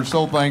tonight, and we're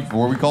so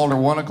thankful. We called her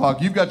 1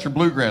 o'clock. You've got your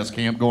bluegrass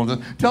camp going.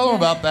 Tell them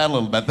about that a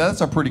little bit. That's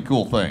a pretty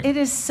cool thing. It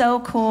is so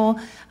cool.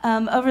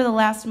 Over the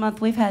last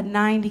month, we've had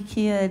 90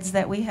 kids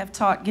that we have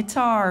taught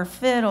guitar,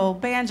 fiddle,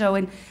 banjo,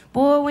 and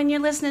boy, when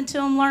you're listening to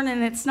them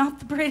learning, it's not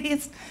the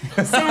prettiest.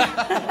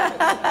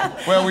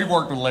 Well, we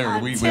worked with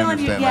Larry. We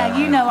understand that. Yeah,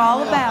 you know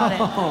all about it.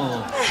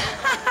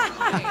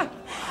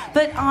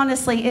 But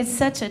honestly, it's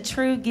such a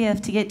true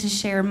gift to get to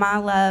share my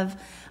love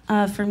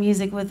for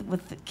music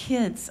with the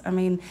kids. I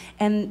mean,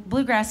 and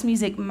bluegrass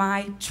music,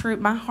 my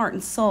heart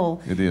and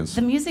soul. It is.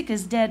 The music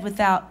is dead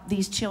without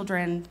these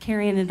children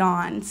carrying it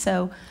on.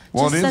 So,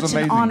 well, just such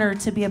an honor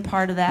to be a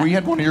part of that. We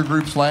had one of your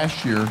groups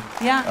last year.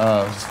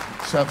 Yeah.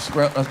 What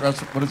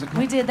is it called?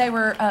 We did. They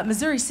were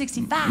Missouri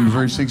 65.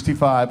 Missouri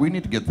 65. We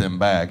need to get them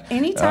back.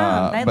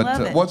 Anytime. They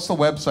love it. What's the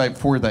website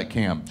for that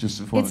camp?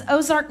 It's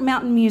Ozark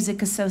Mountain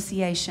Music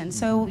Association.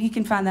 So you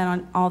can find that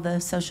on all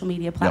the social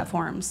media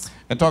platforms. Yeah.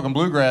 And talking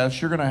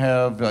bluegrass, you're going to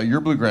have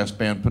your bluegrass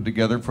band put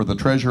together for the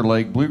Treasure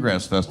Lake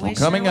Bluegrass Festival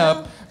coming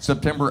up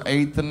September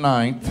 8th and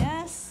 9th.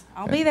 Yes.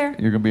 I'll be there.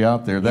 You're going to be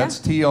out there. That's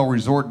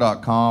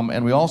tlresort.com.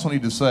 And we also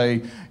need to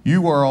say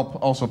you are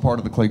also part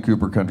of the Clay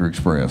Cooper Country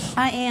Express.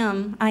 I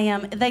am.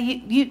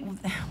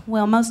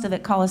 Well, most of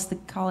it call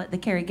it the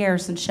Carrie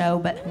Garrison Show,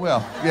 but.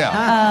 Well,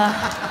 yeah.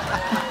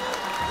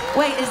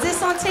 Wait, is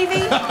this on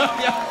TV?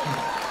 Yeah.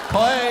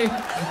 Clay.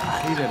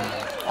 He didn't.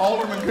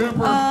 Alderman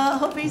Cooper.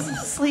 Hope he's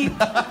asleep.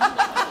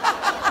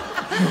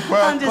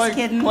 Well, I'm just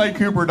kidding.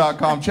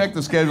 ClayCooper.com. Check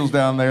the schedules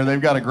down there. They've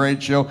got a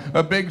great show,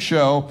 a big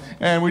show,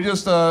 and we're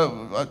just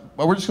going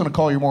to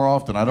call you more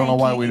often. I don't know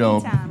why we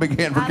don't. Big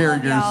hand for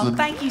Carrie Garrison.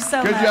 Thank you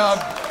so much. Good job.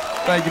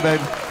 Thank you,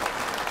 babe.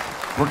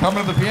 We're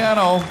coming to the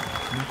piano.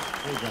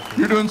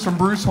 You're doing some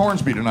Bruce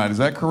Hornsby tonight. Is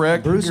that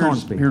correct? Bruce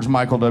Hornsby. Here's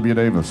Michael W.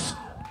 Davis.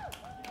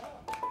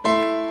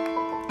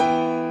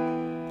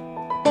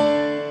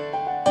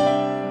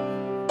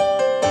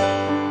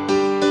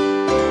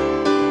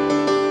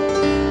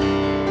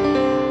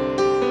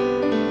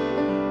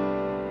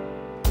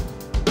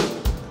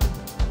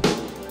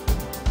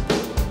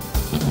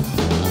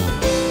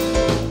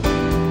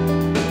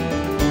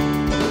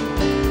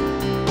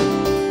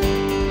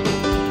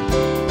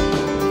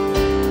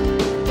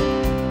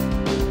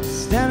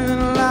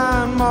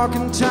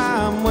 marking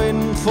time,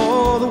 waiting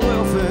for the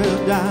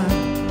welfare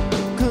dime,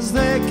 'cause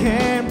they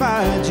can't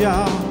buy a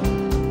job.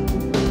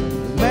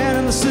 The man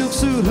in the silk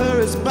suit prostitute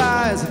hurries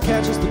by as he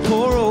catches the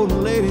poor old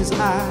lady's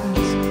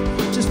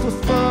eyes. Just for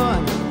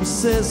fun, he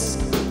says,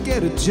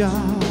 get a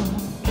job.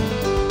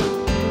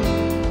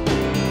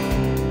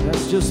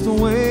 That's just the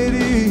way it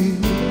is.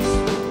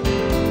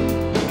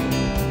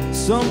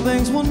 Some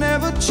things will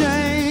never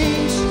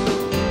change.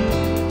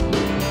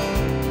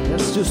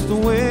 That's just the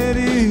way it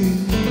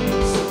is.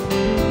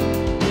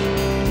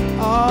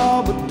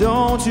 Oh, but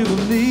don't you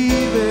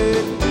believe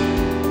it?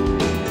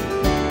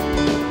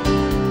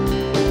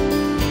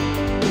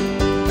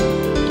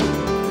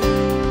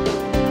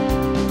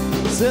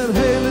 Said,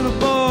 hey little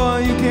boy,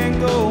 you can't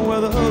go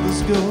where the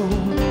others go,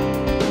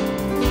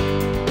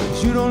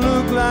 'cause you don't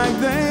look like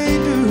they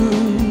do.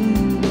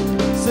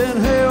 Said,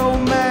 hey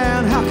old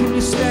man, how can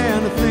you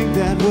stand to think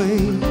that way?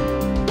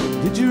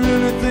 Did you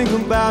really think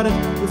about it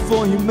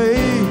before you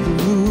made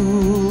the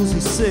rules? He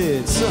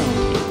said, son,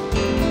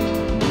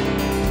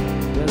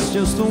 that's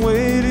just the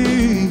way it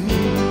is.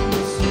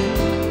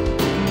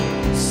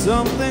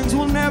 Some things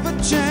will never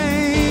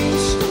change.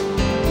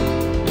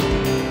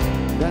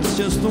 That's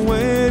just the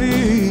way it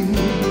is.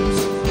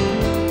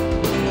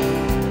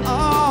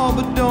 Oh,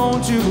 but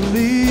don't you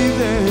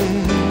believe it?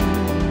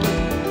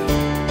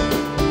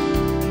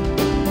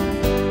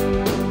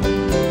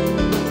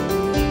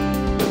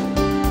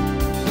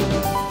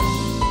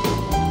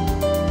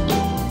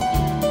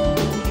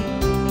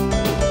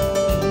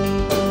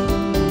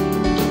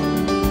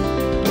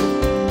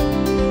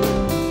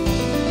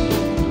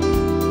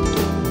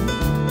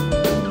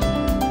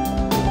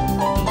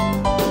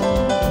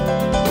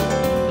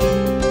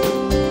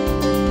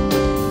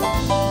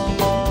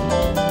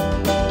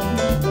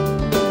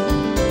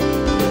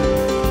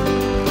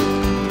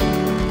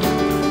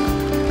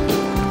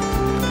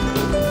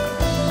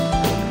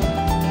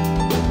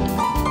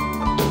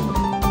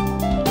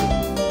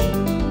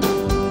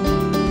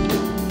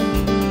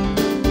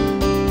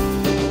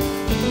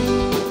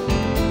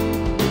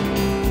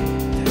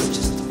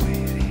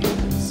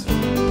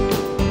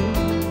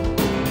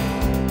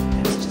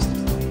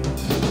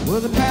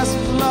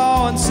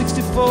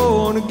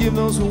 To give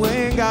those who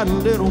ain't got a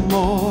little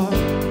more,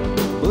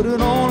 but it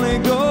only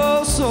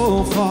goes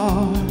so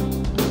far,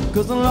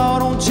 'cause the law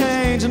don't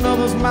change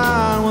another's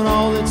mind when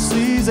all it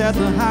sees at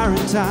the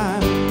hiring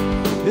time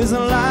is a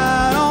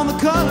light on the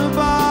color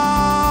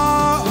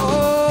bar.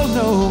 Oh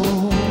no,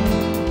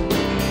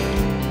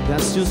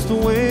 that's just the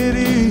way it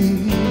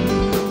is.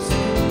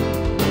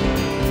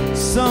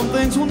 Some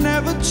things will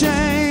never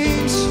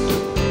change.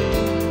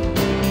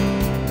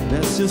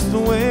 That's just the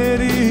way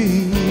it is.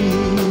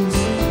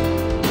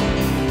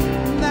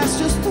 That's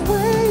just the way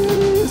it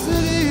is,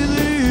 it is,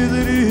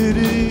 it is,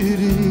 it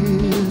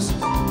is.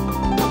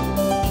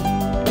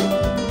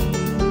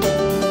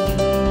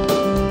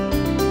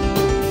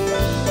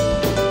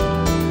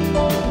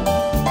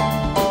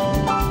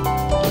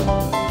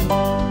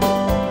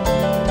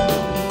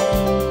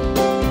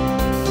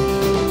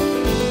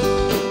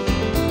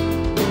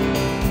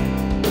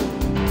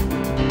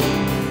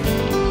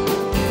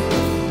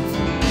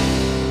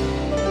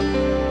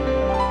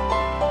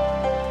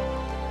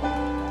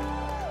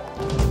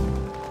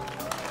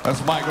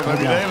 That's Michael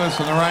W. Davis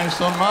and the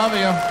Rhinestone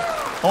Mafia.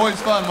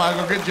 Always fun,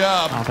 Michael. Good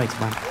job. Oh, thanks,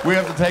 man. We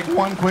have to take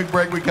one quick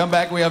break. We come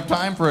back. We have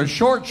time for a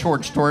short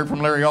story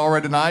from Larry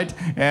Allred tonight,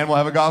 and we'll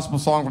have a gospel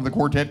song from the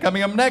quartet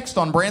coming up next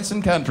on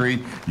Branson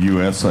Country,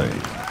 USA.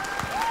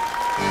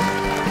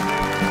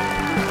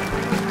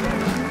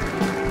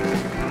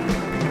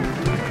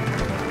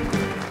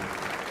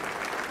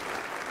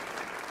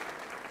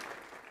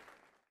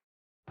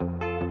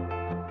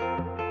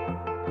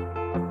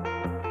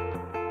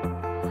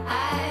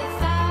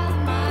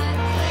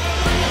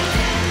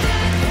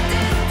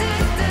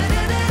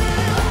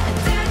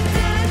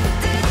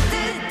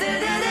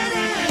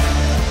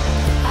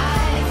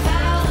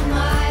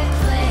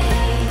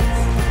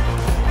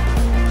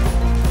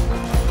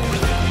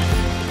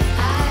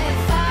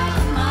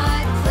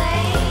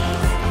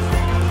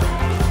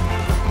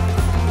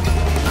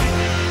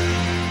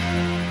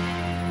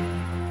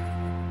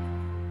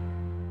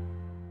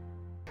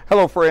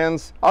 Hello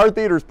friends, our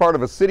theater is part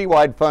of a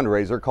citywide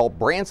fundraiser called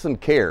Branson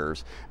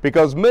Cares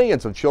because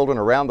millions of children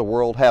around the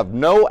world have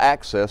no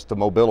access to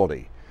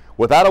mobility.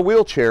 Without a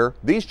wheelchair,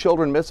 these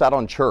children miss out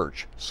on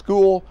church,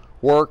 school,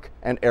 work,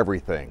 and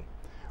everything.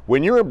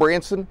 When you're in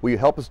Branson, will you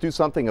help us do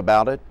something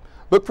about it?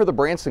 Look for the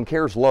Branson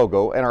Cares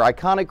logo and our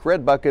iconic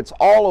red buckets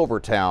all over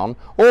town,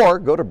 or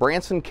go to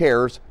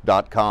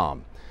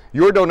bransoncares.com.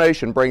 Your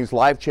donation brings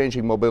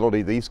life-changing mobility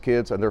to these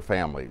kids and their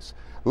families.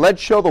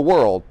 Let's show the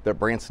world that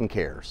Branson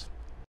cares.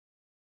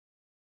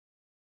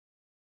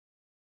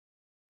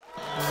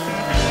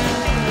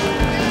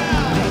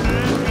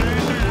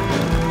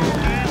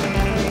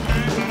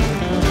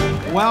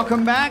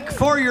 Welcome back.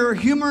 For your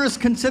humorous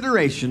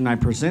consideration, I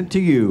present to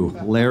you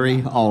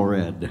Larry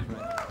Allred.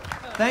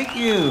 Thank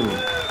you.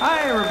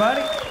 Hi,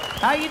 everybody.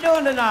 How you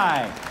doing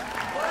tonight?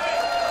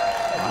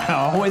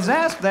 I always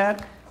ask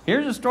that.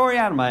 Here's a story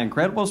out of my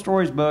Incredible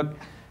Stories book,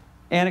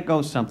 and it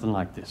goes something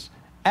like this.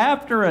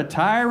 After a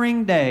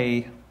tiring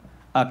day,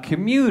 a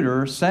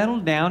commuter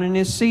settled down in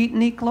his seat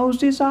and he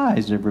closed his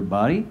eyes,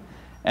 everybody.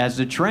 As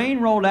the train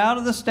rolled out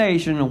of the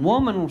station, a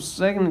woman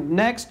sitting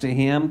next to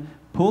him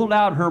pulled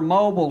out her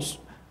mobile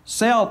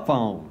cell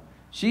phone.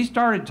 She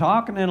started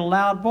talking in a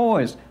loud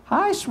voice.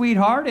 "Hi,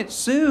 sweetheart, it's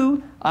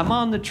Sue. I'm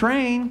on the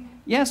train.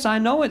 Yes, I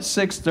know it's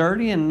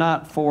 6:30 and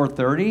not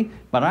 4:30,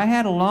 but I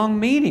had a long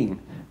meeting."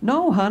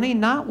 "No, honey,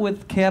 not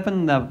with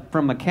Kevin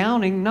from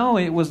accounting. No,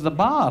 it was the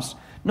boss."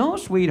 "No,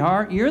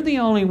 sweetheart, you're the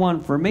only one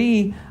for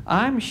me.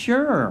 I'm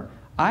sure.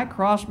 I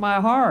crossed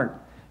my heart."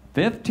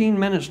 15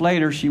 minutes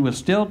later, she was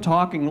still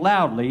talking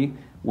loudly.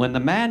 When the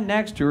man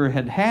next to her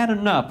had had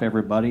enough,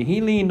 everybody, he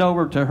leaned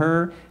over to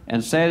her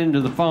and said into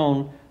the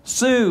phone,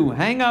 "Sue,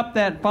 hang up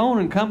that phone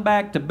and come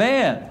back to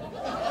bed."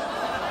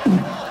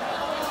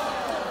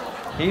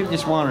 He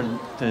just wanted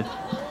to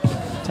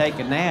take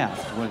a nap.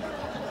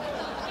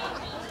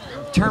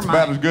 It's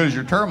about as good as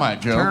your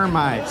termite joke.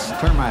 Termites.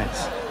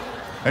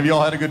 Have you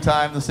all had a good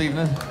time this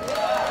evening?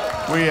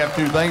 We have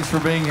to. Thanks for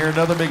being here.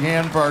 Another big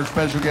hand for our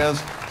special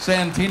guest,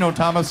 Santino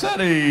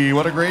Tomasetti.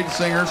 What a great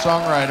singer,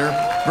 songwriter,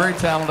 very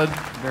talented.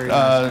 Very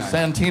nice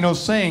guy.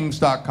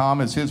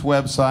 SantinoSings.com is his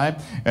website.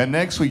 And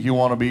next week you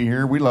want to be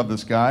here. We love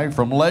this guy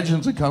from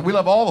Legends. We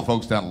love all the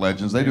folks down at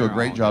Legends. They do a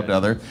great job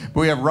down there. But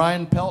we have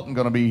Ryan Pelton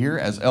going to be here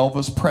as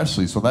Elvis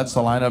Presley. So that's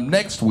the lineup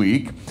next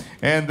week.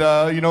 And,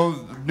 you know,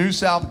 New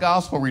South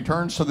Gospel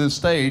returns to this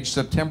stage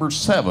September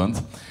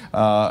 7th.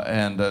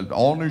 And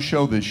all new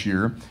show this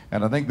year.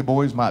 And I think the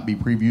boys might be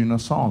previewing a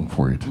song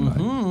for you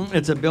tonight.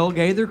 It's a Bill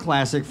Gaither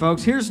classic,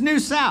 folks. Here's New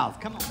South.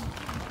 Come on.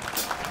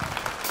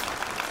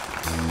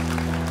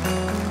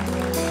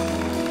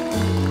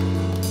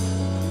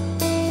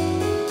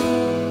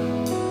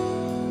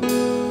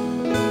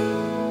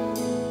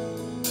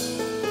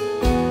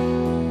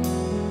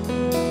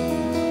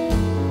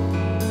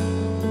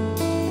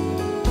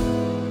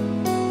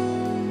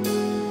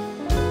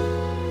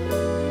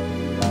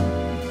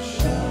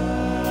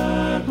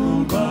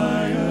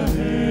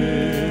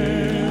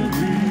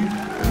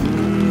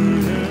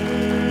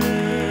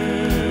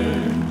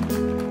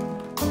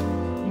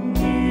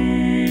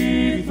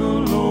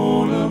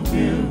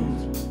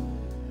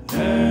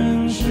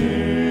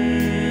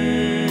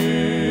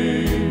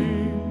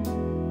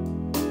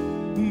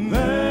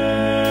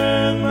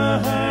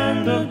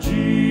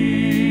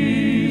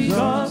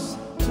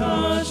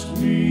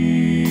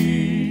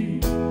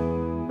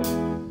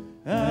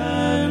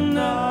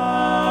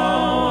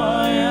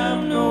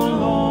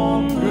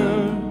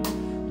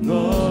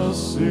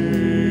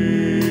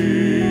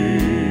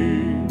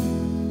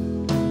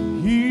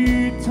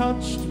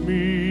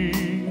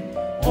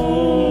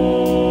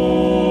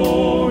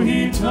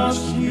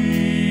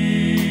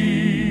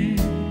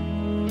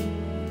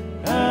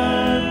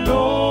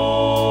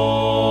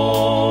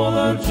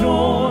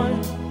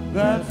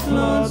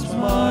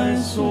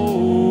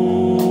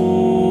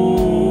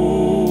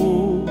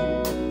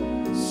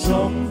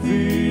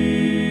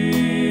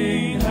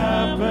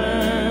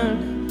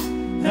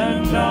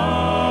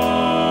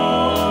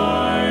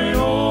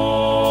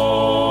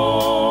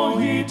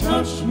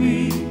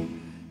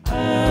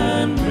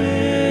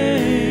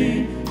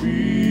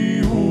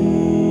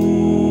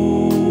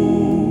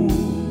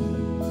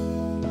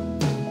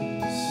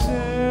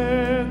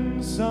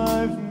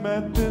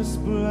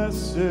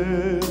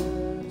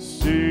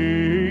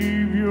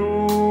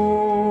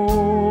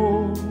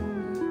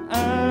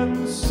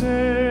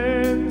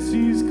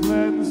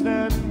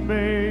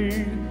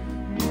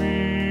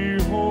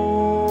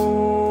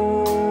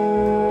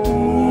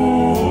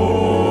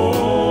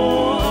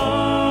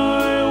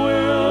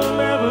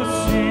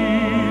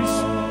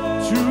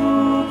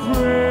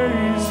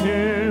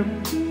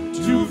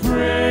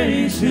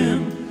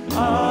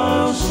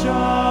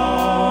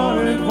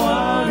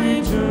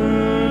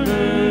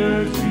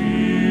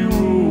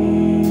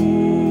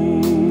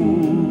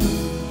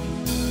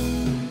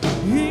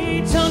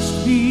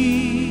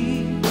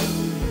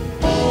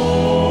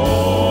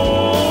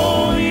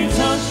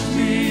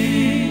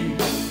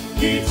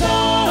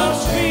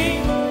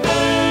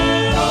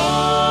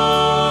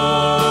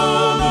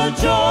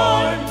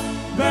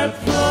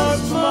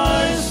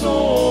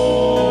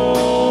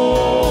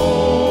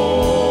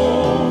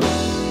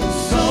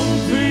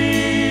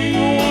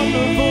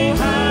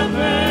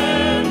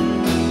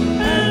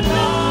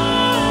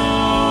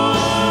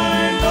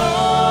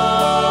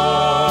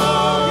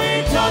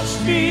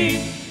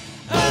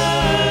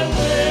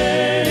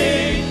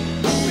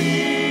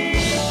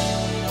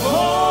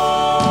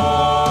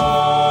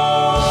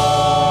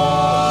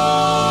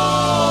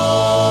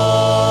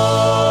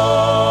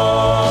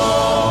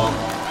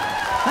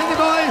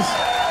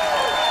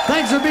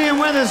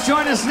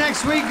 Join us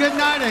next week. Good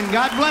night and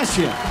God bless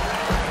you.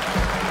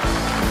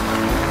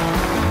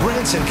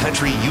 Branson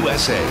Country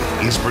USA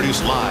is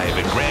produced live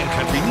at Grand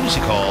Country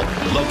Music Hall,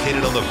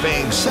 located on the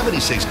famed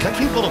 76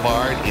 Country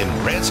Boulevard in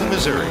Branson,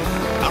 Missouri.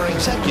 Our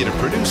executive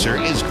producer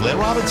is Glenn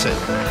Robinson.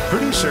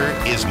 Producer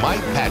is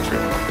Mike Patrick.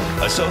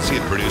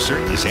 Associate producer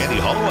is Andy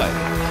Holloway.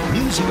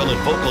 Musical and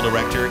vocal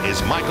director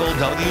is Michael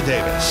W.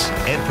 Davis.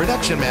 And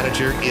production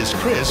manager is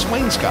Chris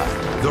Wainscott.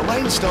 The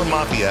Rhinestone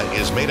Mafia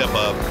is made up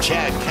of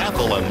Chad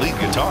Cathell on lead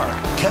guitar,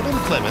 Kevin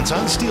Clements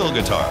on steel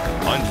guitar,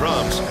 on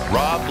drums,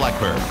 Rob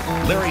Blackburn,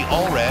 Larry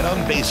Allred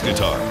on bass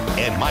guitar,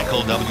 and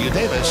Michael W.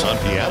 Davis on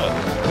piano.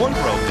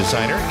 Wardrobe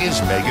designer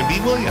is Megan B.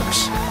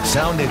 Williams.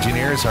 Sound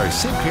engineers are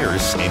Sid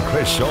Pierce and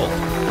Chris Scholl.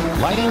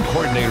 Lighting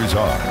coordinators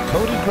are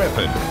Cody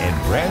Griffin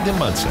and Brandon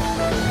Munson.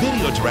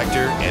 Video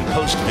director and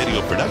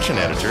post-video production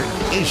editor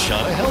is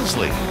Shauna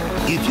Helsley.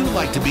 If you'd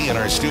like to be in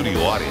our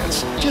studio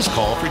audience, just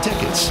call for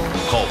tickets.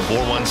 Call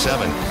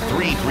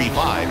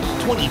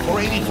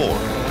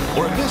 417-335-2484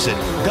 or visit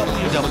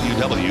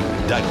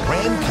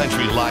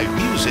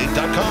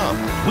www.grandcountrylivemusic.com.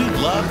 We'd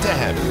love to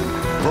have you.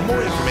 For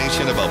more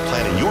information about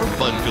planning your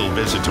fun-filled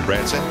visit to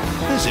Branson,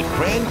 visit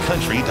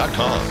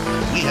grandcountry.com.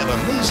 We have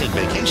amazing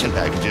vacation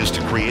packages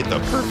to create the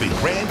perfect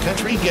Grand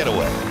Country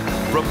getaway.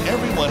 From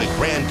everyone at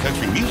Grand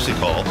Country Music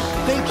Hall,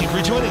 thank you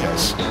for joining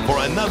us for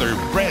another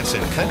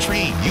Branson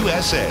Country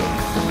USA.